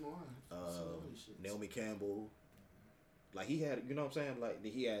 I'm with Mariah. Naomi Campbell. Like he had, you know what I'm saying? Like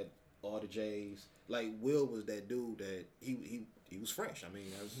he had all the J's. Like Will was that dude that he was fresh. I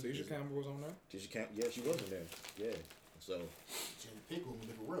mean, Tisha Campbell was on there. Tisha Campbell, yeah, she was in there. Yeah. So. Jada Pinkett was a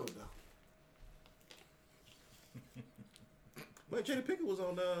different world though. But Jada Pinkett was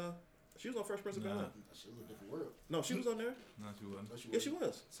on. She was on Fresh Prince of Bel-Air. She was a different world. No, she was on there. No, she wasn't. Yeah, she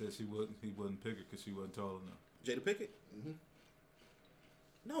was. Said he wouldn't pick her because she wasn't tall enough. Jada Pinkett? Mm-hmm.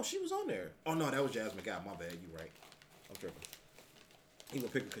 No, she was on there. Oh no, that was Jasmine Guy. My bad. You right. I'm tripping. He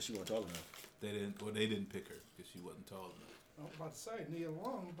would pick her because she wasn't tall enough. They didn't pick her because she wasn't tall enough. I was about to say Nia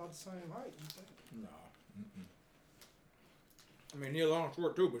Long about the same height. You think? No. I mean, Nia Long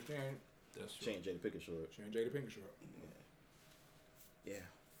short too, but she ain't. That's She ain't Jada Pinkett short. She ain't Jada Pinkett short. Yeah.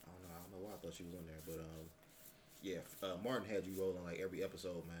 I don't know why I thought she was on there, but Martin had you rolling like every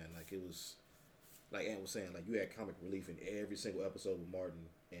episode, man. Like it was, like Ant was saying, like you had comic relief in every single episode with Martin,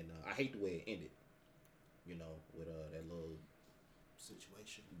 and I hate the way it ended. You know, with that little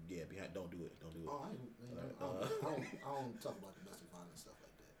situation. Yeah, behind. Don't do it. Oh, I don't talk about domestic violence and stuff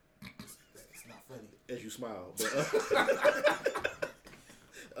like that. It's not funny. As you smile, but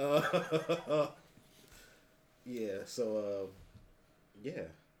yeah. So yeah,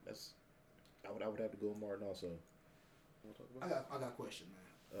 that's. I would have to go with Martin also. I got a question,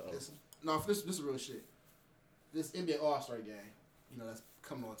 man. This is real shit. This NBA All-Star game, that's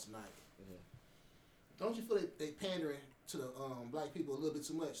coming on tonight. Mm-hmm. Don't you feel they pandering to the black people a little bit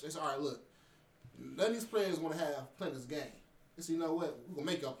too much? They say, all right, look, none of these players want to play this game. They say, you know what? We're gonna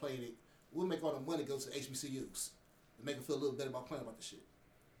make y'all play it. We'll make all the money go to HBCUs and make them feel a little better about playing about this shit.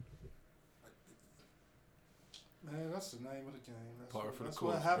 Man, that's the name of the game. That's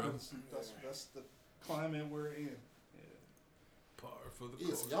what happens. That's the climate we're in. Par for the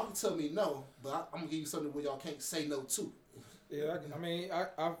course. Y'all can tell me no, but I'm gonna give you something where y'all can't say no to. Yeah, I mean,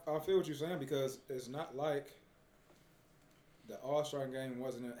 I feel what you're saying because it's not like the All-Star game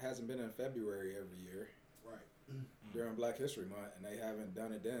hasn't been in February every year. Right. During Black History Month, and they haven't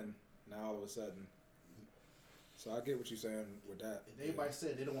done it then. Now all of a sudden. So I get what you're saying with that. And everybody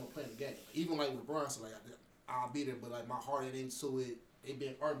said they don't want to play the game. Even like LeBron said, like I'll be there, but like my heart ain't into it. They've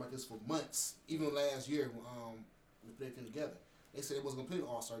been arguing about this for months. Even last year when they played together, they said it wasn't gonna play the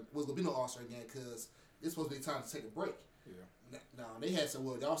All-Star. Wasn't gonna be no All-Star game because it's supposed to be time to take a break. Yeah. Now they had some.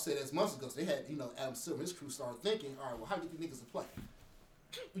 Well, y'all said that's months ago. So they had Adam Silver and his crew started thinking, all right, well, how do you get these niggas to play?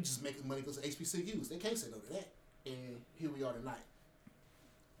 We just making money go to HBCUs. They can't say no to that. And here we are tonight.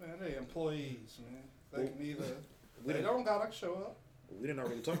 Man, they employees, man. They can either they don't gotta show up. We didn't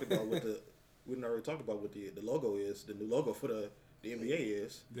already talk about what the logo is. The new logo for the NBA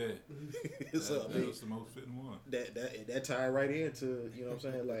is. Yeah. So, that was the most fitting one. That tied right into, you know what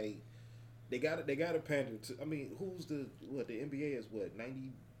I'm saying? Like they got to pander to. I mean, the NBA is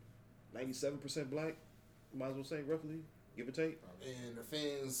 97% black. Might as well say roughly, give or take. And the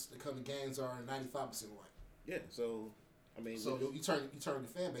fans that come to games are 95% white. Yeah, so I I mean, So you turn the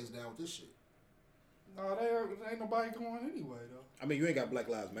fan base down with this shit. No, there ain't nobody going anyway though. I mean, you ain't got Black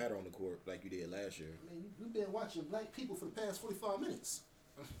Lives Matter on the court like you did last year. I mean, we've been watching black people for the past 45 minutes.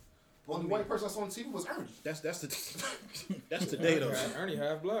 The only white person I saw on TV was Ernie. That's today though. Ernie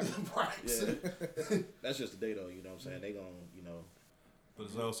half black. Right. Yeah. That's just today though. You know what I'm saying? They gon' But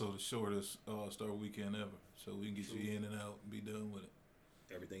it's also the shortest All-Star weekend ever, so we can get you in and out and be done with it.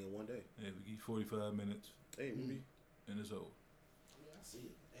 Everything in one day. Yeah, we give you 45 minutes. Hey, and it's over. Yeah, I see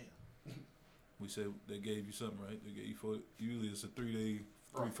it. Damn. We said they gave you something, right? They gave you 4. Usually it's a 4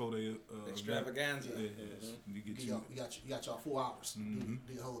 day extravaganza. Yeah, you get you got y'all 4 hours. Mm-hmm.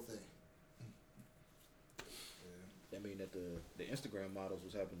 Do the whole thing. I mean that the Instagram models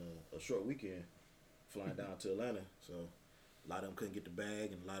was having a short weekend, flying down to Atlanta. So a lot of them couldn't get the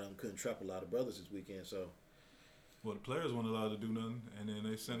bag, and a lot of them couldn't trap a lot of brothers this weekend. So. Well, the players weren't allowed to do nothing, and then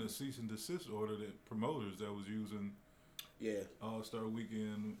they sent a cease and desist order to promoters that was using All-Star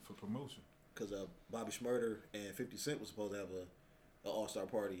Weekend for promotion. Because Bobby Shmurda and 50 Cent was supposed to have a All-Star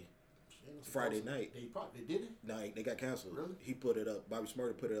party Friday night. They did it? No, they got canceled. Really? He put it up. Bobby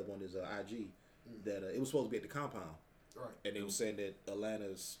Shmurda put it up on his IG that it was supposed to be at the compound. Right. And they were saying that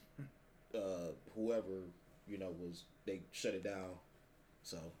Atlanta's whoever they shut it down.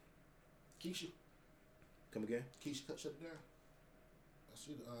 So. Keisha. Come again? Keisha shut it down.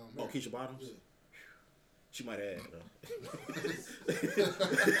 Keisha Bottoms? Yeah. She might have though.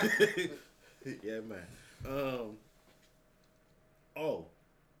 Yeah, man.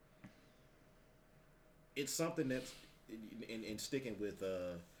 It's something that's in sticking with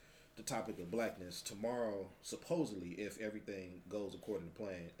the topic of blackness. Tomorrow, supposedly, if everything goes according to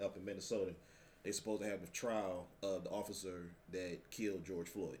plan, up in Minnesota, they're supposed to have a trial of the officer that killed George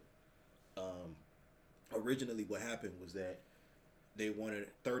Floyd. Originally what happened was that they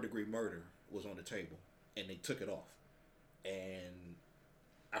wanted third-degree murder was on the table, and they took it off. And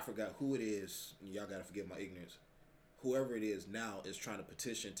I forgot who it is. Y'all got to forgive my ignorance. Whoever it is now is trying to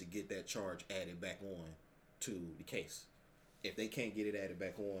petition to get that charge added back on to the case. If they can't get it added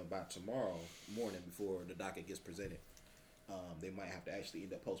back on by tomorrow morning before the docket gets presented, they might have to actually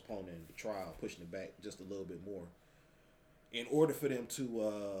end up postponing the trial, pushing it back just a little bit more. In order for them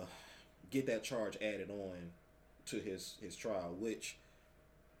to get that charge added on to his trial, which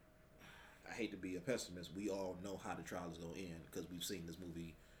I hate to be a pessimist, we all know how the trial is going to end because we've seen this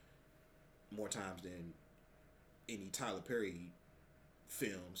movie more times than any Tyler Perry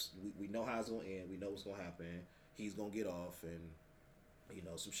films. We know how it's going to end. We know what's going to happen. He's going to get off, and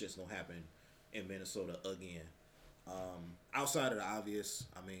some shit's going to happen in Minnesota again. Outside of the obvious,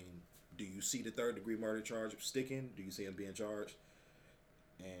 I mean, do you see the third-degree murder charge sticking? Do you see him being charged?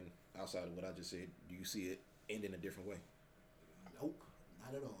 And outside of what I just said, do you see it ending a different way? Nope,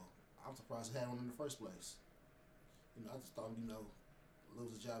 not at all. I'm surprised he had one in the first place. I just thought,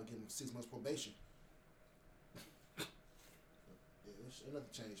 lose his job, give him 6 months probation. Yeah, ain't nothing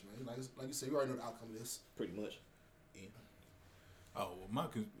changed, man. Like you said, you already know the outcome of this. Pretty much. Yeah. Oh, my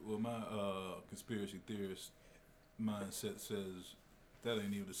conspiracy theorist mindset says that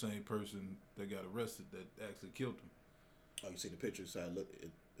ain't even the same person that got arrested that actually killed him. Oh, you see the pictures? I look.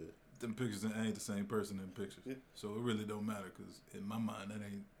 Them pictures ain't the same person in pictures, so it really don't matter. Cause in my mind,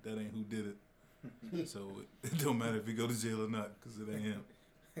 that ain't who did it. So it don't matter if he go to jail or not, cause it ain't him.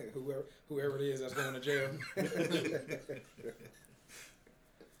 Whoever it is that's going to jail.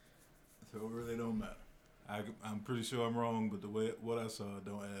 So it really don't matter. I'm pretty sure I'm wrong, but what I saw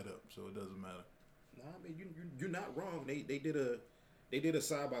don't add up, so it doesn't matter. No, I mean you're not wrong. They did a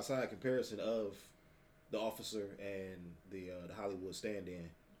side by side comparison of the officer and the Hollywood stand-in,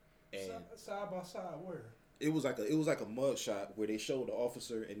 and side by side where it was like a mug shot where they showed the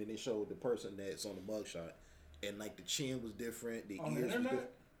officer and then they showed the person that's on the mug shot, and like the chin was different, the on ears the internet? was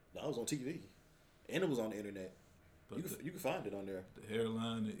different. No, it was on TV, and it was on the internet. But you can find it on there. The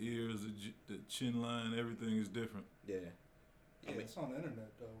hairline, the ears, the chin line, everything is different. Yeah. I mean, it's on the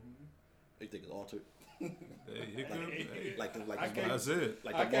internet though. You think it's altered? Like I said,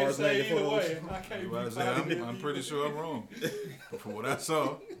 like I the can't Mars say landing either photos. way. I can't I said, I'm pretty sure I'm wrong. But from what I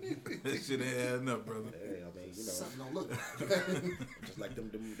saw, that shit ain't adding up, brother. Hey, I mean, Something don't look just like them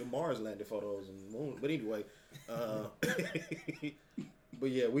Mars landing photos and moon. But anyway, but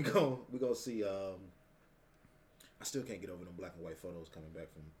yeah, we gonna see. I still can't get over them black and white photos coming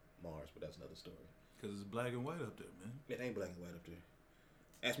back from Mars, but that's another story. Cause it's black and white up there, man. It ain't black and white up there.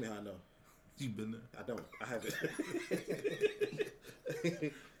 Ask me how I know. You been there? I don't. I haven't.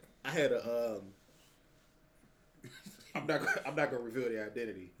 I had a. I'm not gonna reveal their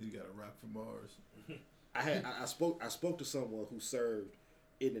identity. You got a rock from Mars. I spoke to someone who served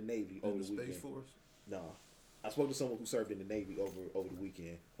in the Navy over the weekend. Space Force. No, I spoke to someone who served in the Navy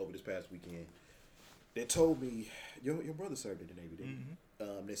over this past weekend. They told me your brother served in the Navy, didn't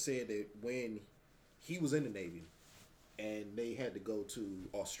he? They said that when he was in the Navy and they had to go to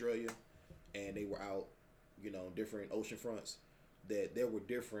Australia and they were out, different ocean fronts, that there were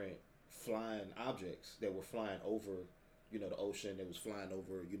different flying objects that were flying over, the ocean, that was flying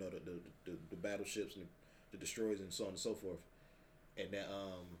over, the battleships and the destroyers and so on and so forth. And that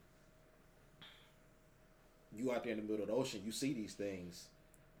you out there in the middle of the ocean, you see these things,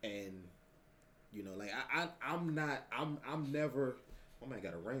 and like I'm never. Oh man, I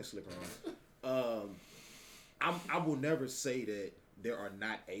got a rain slipper on. I will never say that there are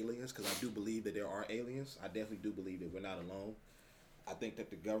not aliens, because I do believe that there are aliens. I definitely do believe that we're not alone. I think that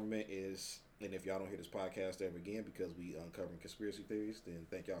the government is, and if y'all don't hear this podcast ever again because we uncovering conspiracy theories, then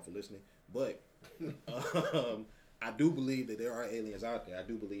thank y'all for listening. But I do believe that there are aliens out there. I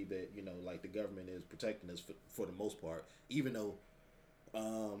do believe that, like the government is protecting us for the most part. Even though,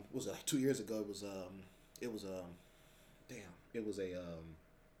 what was it, like 2 years ago, it was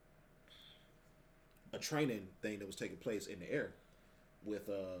a training thing that was taking place in the air with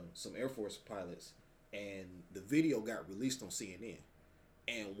some Air Force pilots, and the video got released on CNN.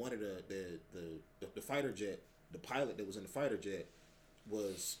 And one of the fighter jet, the pilot that was in the fighter jet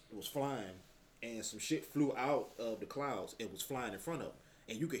was flying, and some shit flew out of the clouds and was flying in front of him.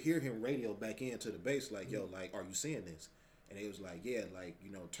 And you could hear him radio back into the base like, yo, like, are you seeing this? And he was like, yeah, like,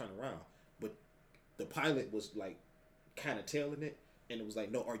 turn around. But the pilot was like kind of tailing it, and it was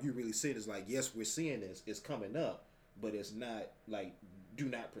like, no, are you really seeing this? Like, yes, we're seeing this. It's coming up, but it's not, like, do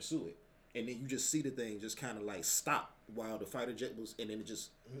not pursue it. And then you just see the thing just kind of like stop while the fighter jet was, and then it just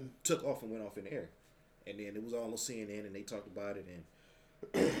took off and went off in the air. And then it was all on CNN, and they talked about it,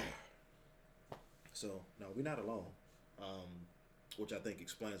 and so no, we're not alone. Which I think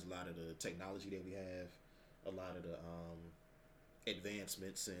explains a lot of the technology that we have, a lot of the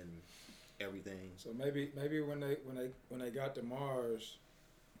advancements and everything. So maybe when they got to Mars,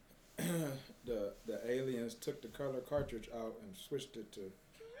 the aliens took the color cartridge out and switched it to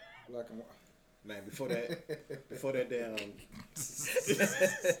black and white. Man, before that damn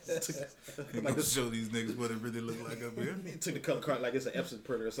like to show these niggas what it really look like up here. Took the color card like it's an Epson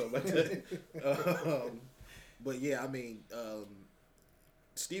printer or something like that. But yeah, I mean,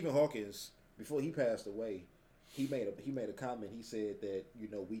 Stephen Hawkins, before he passed away, he made a comment. He said that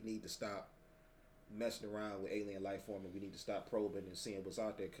we need to stop messing around with alien life form, and we need to stop probing and seeing what's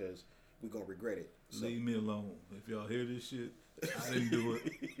out there, because we're gonna regret it. So, leave me alone. If y'all hear this shit, I didn't do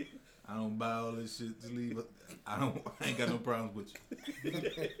it. I don't buy all this shit. Just leave it. I ain't got no problems with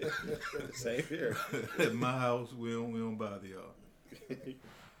you. Same here. At my house, we don't bother y'all.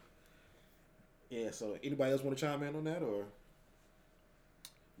 Yeah. So anybody else want to chime in on that, or?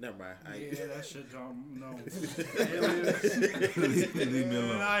 Never mind. Yeah, that shit don't know. Aliens. Leave me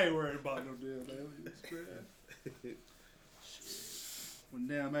alone. I ain't worried about no damn aliens, man. When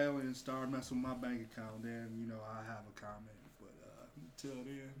damn aliens start messing with my bank account, then I have a comment. But until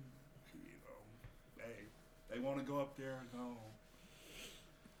then, hey, they want to go up there, go.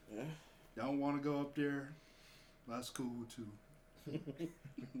 Yeah. Don't want to go up there, that's cool too. Let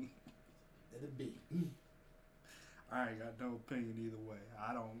it be. I ain't got no opinion either way.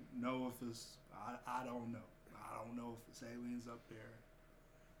 I don't know if it's. I don't know. I don't know if it's aliens up there.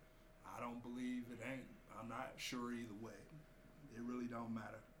 I don't believe it ain't. I'm not sure either way. It really don't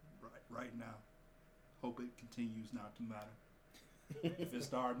matter right now. Hope it continues not to matter. If it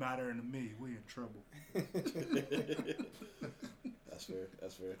start mattering to me, we in trouble. That's fair. I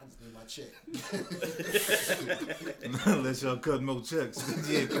just need my check. Unless y'all cut more checks.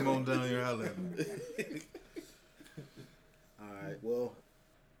 Yeah, come on down here, holla at me. All right. Well,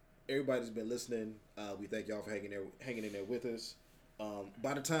 everybody's been listening. We thank y'all for hanging in there with us.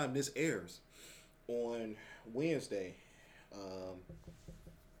 By the time this airs on Wednesday,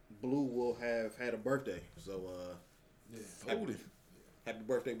 Blue will have had a birthday. So, happy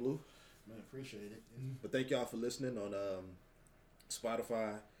birthday, Blue. Man, appreciate it. But thank y'all for listening on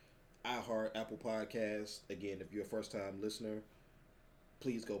Spotify, iHeart, Apple Podcasts. Again, if you're a first-time listener,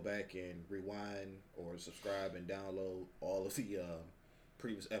 please go back and rewind or subscribe and download all of the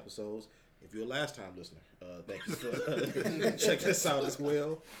previous episodes. If you're a last-time listener, thank you for checking us out as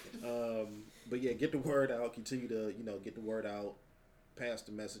well. But yeah, get the word out. Continue to get the word out. Pass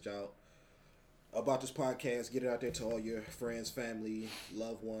the message out about this podcast. Get it out there to all your friends, family,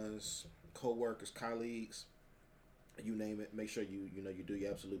 loved ones, co-workers, colleagues, you name it. Make sure you do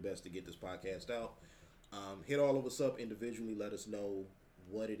your absolute best to get this podcast out. Hit all of us up individually. Let us know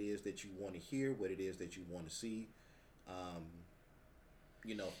what it is that you want to hear, what it is that you want to see.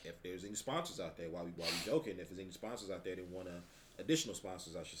 if there's any sponsors out there, while we joking, if there's any sponsors out there that want additional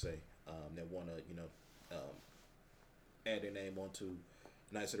sponsors, I should say, that want to, add their name onto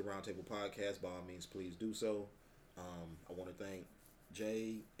Knights of the Round Table podcast, by all means, please do so. I want to thank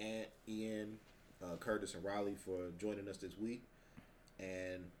Jay, Ant, Ian, Curtis, and Riley for joining us this week.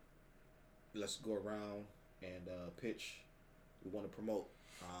 And let's go around and pitch. We want to promote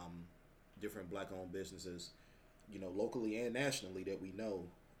different black-owned businesses, locally and nationally that we know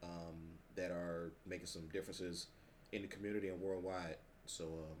that are making some differences in the community and worldwide. So,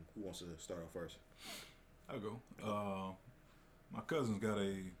 who wants to start off first? I'll go. My cousin's got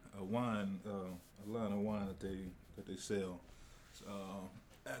a wine, a line of wine that they sell.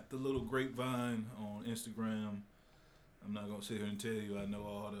 At the Little Grapevine on Instagram. I'm not gonna sit here and tell you I know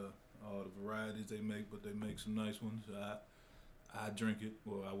all the varieties they make, but they make some nice ones. I drink it.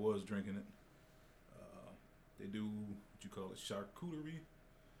 Well, I was drinking it. They do what you call it, charcuterie,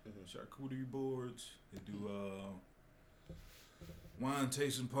 charcuterie boards. They do wine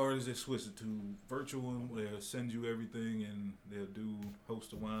tasting parties. They switch it to virtual. They'll send you everything, and they'll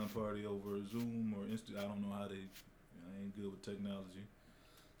host a wine party over Zoom or Insta. I don't know how they. I ain't good with technology.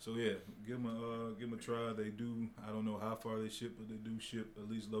 So yeah, give them a try. They do. I don't know how far they ship, but they do ship at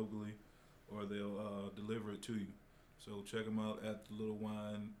least locally, or they'll deliver it to you. So check them out at the Little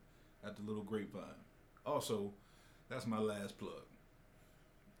Grapevine. Also, that's my last plug.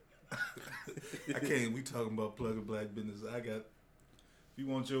 I can't. We talking about plugging black business. I got. If you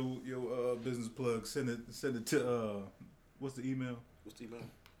want your business plug, send it to what's the email? What's the email?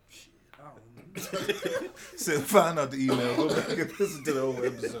 Find out the email. Go back and listen to the whole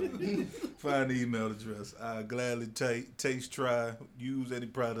episode. Find the email address. I'll gladly taste, try, use any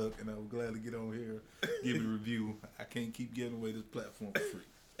product, and I will gladly get on here, give you a review. I can't keep giving away this platform for free.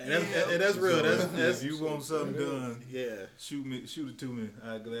 And that's real. So if you want something done, yeah, shoot it to me.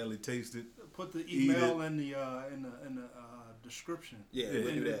 I gladly taste it. Put the email in the description. Yeah,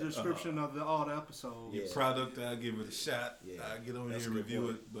 in the description of all the episodes. Yeah. Product, I'll give it a shot. Yeah. I'll get on here and review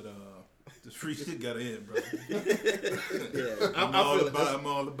it, but the free shit got to end, bro. Yeah, I'm all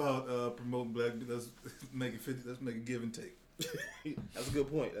about promoting black. Let's make it 50. Let's make it give and take. That's a good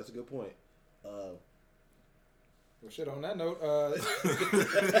point. Well, shit. On that note,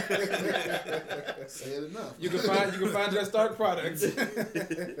 say it enough. You can find your Stark products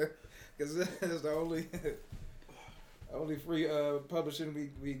because it's the only free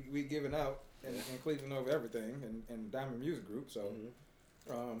publishing we giving out in Cleveland over everything and Diamond Music Group. So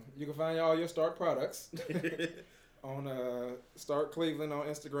you can find all your Stark products on Stark Cleveland on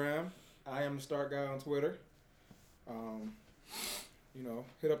Instagram. I am the Stark Guy on Twitter.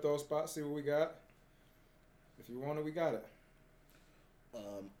 Hit up those spots, see what we got. If you want it, we got it.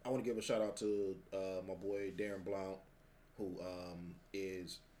 I want to give a shout out to my boy Darren Blount, who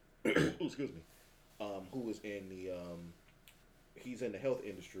is excuse me, who is in the he's in the health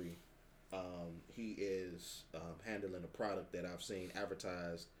industry. He is handling a product that I've seen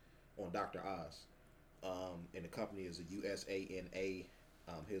advertised on Dr. Oz, and the company is a USANA.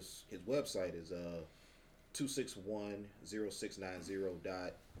 His website is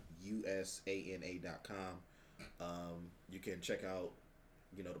 2610690.usana.com. You can check out,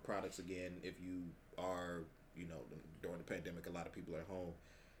 the products again. If you are, during the pandemic, a lot of people are at home.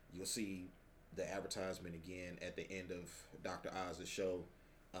 You'll see the advertisement again at the end of Dr. Oz's show.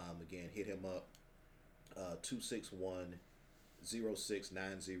 Again, hit him up,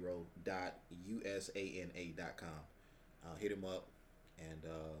 2610690.usana.com. Hit him up and,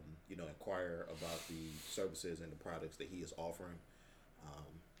 inquire about the services and the products that he is offering.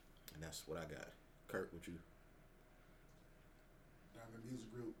 And that's what I got. Kurt, what you?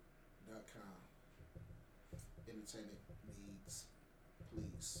 DiamondMusicGroup.com. Entertainment needs,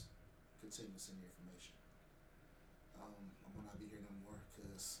 please continue to send your information. I will not be here no more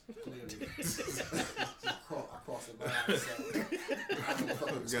because clearly I crossed the line.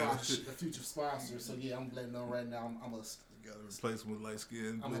 So I'm the future sponsor. So yeah, I'm letting know right now. I'm gonna got to replace him with light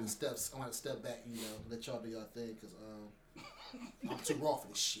skin. I'm gonna step back. Let y'all do y'all thing because I'm too raw for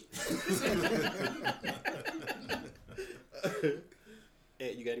this shit.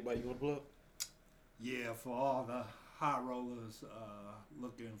 Ed, you got anybody you want to plug? Yeah, for all the high rollers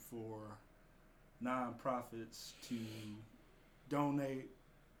looking for nonprofits to donate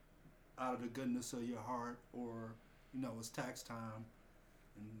out of the goodness of your heart, or it's tax time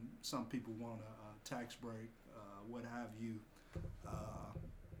and some people want a tax break, what have you.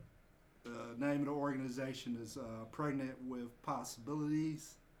 The name of the organization is Pregnant with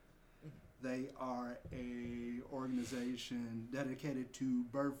Possibilities. They are a organization dedicated to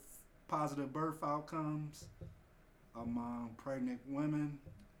positive birth outcomes. among pregnant women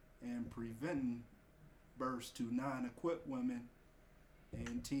and preventing births to non-equipped women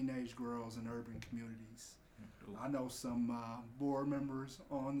and teenage girls in urban communities. I know some board members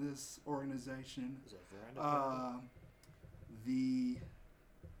on this organization. The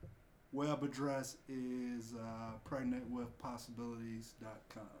web address is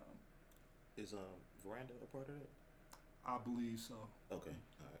pregnantwithpossibilities.com. Is Veranda a part of that? I believe so. Okay,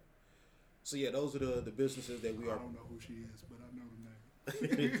 all right. So yeah, those are the businesses that we are. I don't know who she is, but I know the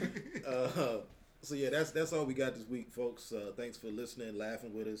name. So yeah, that's all we got this week, folks. Thanks for listening,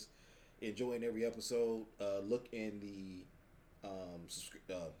 laughing with us, enjoying every episode. Look in the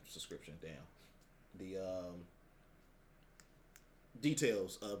subscription down. The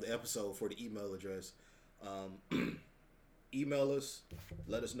details of the episode for the email address. Email us.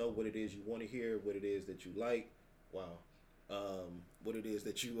 Let us know what it is you want to hear, what it is that you like. Wow. What it is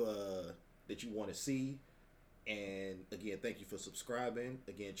that you want to see. And again, thank you for subscribing.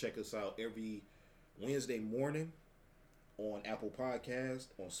 Again, check us out every Wednesday morning on Apple Podcast,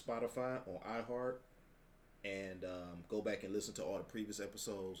 on Spotify, on iHeart. And go back and listen to all the previous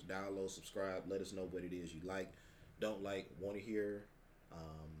episodes. Download, subscribe. Let us know what it is you like, don't like, want to hear.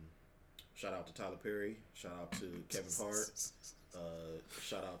 Shout out to Tyler Perry. Shout out to Kevin Hart.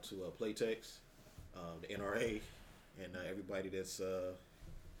 Shout out to Playtex, the NRA, and everybody that's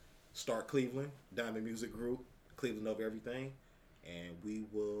Start Cleveland, Diamond Music Group, Cleveland over everything. And we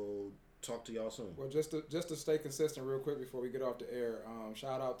will talk to y'all soon. Well, just to stay consistent real quick before we get off the air,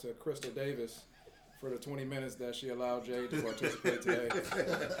 shout out to Crystal Davis for the 20 minutes that she allowed Jay to participate today.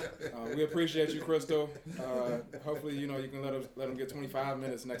 We appreciate you, Crystal. Hopefully, you can let him get 25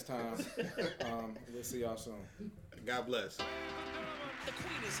 minutes next time. We'll see y'all soon. God bless. The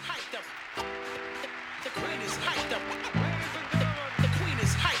queen is hyped up. The queen is hyped up. The queen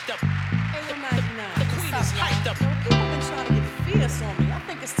is hyped up. Hey, imagine that. The queen is hyped up. People been trying to get fierce on me. I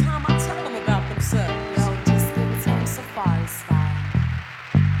think it's time I tell them about themselves. Yo, just give it to them safari style.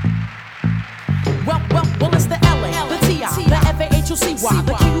 Well, it's the L.A., the T.I., the F.A.H.U.C.Y.,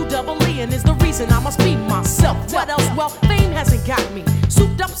 the Q-double-E, and is the reason I must be myself. What else? Well, fame hasn't got me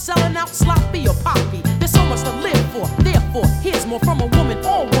souped up, selling out, sloppy or poppy. There's so much to live for, therefore, here's more from a woman.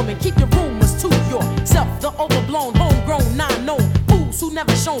 All woman, keep your rumors to yourself. The overblown, homegrown, non-known fools who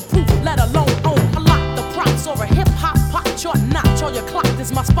never shown proof, let alone own. I lock the props or a hip-hop pop chart notch. All your clock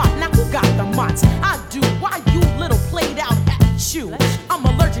is my spot. Now who got the mods? I do. Why you little played out at you? I'm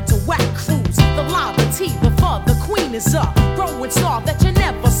allergic to whack crews. The lie, the tea, the fur, the queen is a growing star that you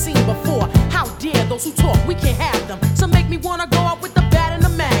never seen before. How dare those who talk, we can't have them. Some make me wanna go up with the bat and the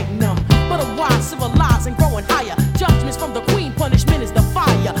magnum. But a wise, civilized, and growing higher. Judgments from the queen, punishment is the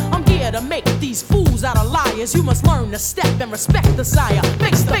fire. I'm here to make these fools out of liars. You must learn to step and respect the sire.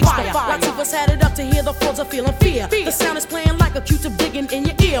 Face the fire. Latifah's had it up to hear the frauds are feeling fear. The sound is playing like a Q-tip digging in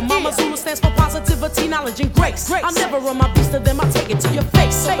your ear. Mama Zulu stands for positivity, knowledge, and grace. I never run my beast to them, I take it to your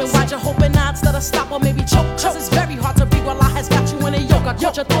face. Open wide, you're hoping odds that I stop or maybe choke. Cause it's very hard to breathe while I has got you in a yoke. I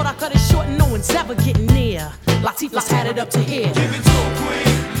caught you, thought I cut it short and no one's ever getting near. Latifah's had it up to here. Give it to a queen.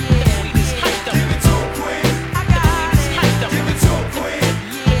 The queen is hyped up. Give it to a queen. I got it. Hyped up. Give it to a queen. The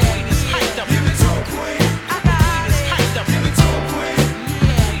queen is hyped up. Give it to a queen. I got it. Hyped up. Give it to a queen. The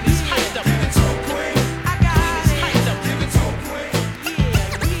queen is hyped up. Give it to a queen. I got it. Hyped up. Give it to a queen.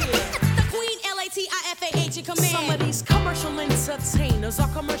 The queen, Latifah in command. Some of these commercial entertainers are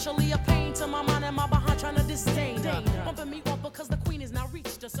commercially a pain to my mind and my behind trying to disdain her. Bumping me off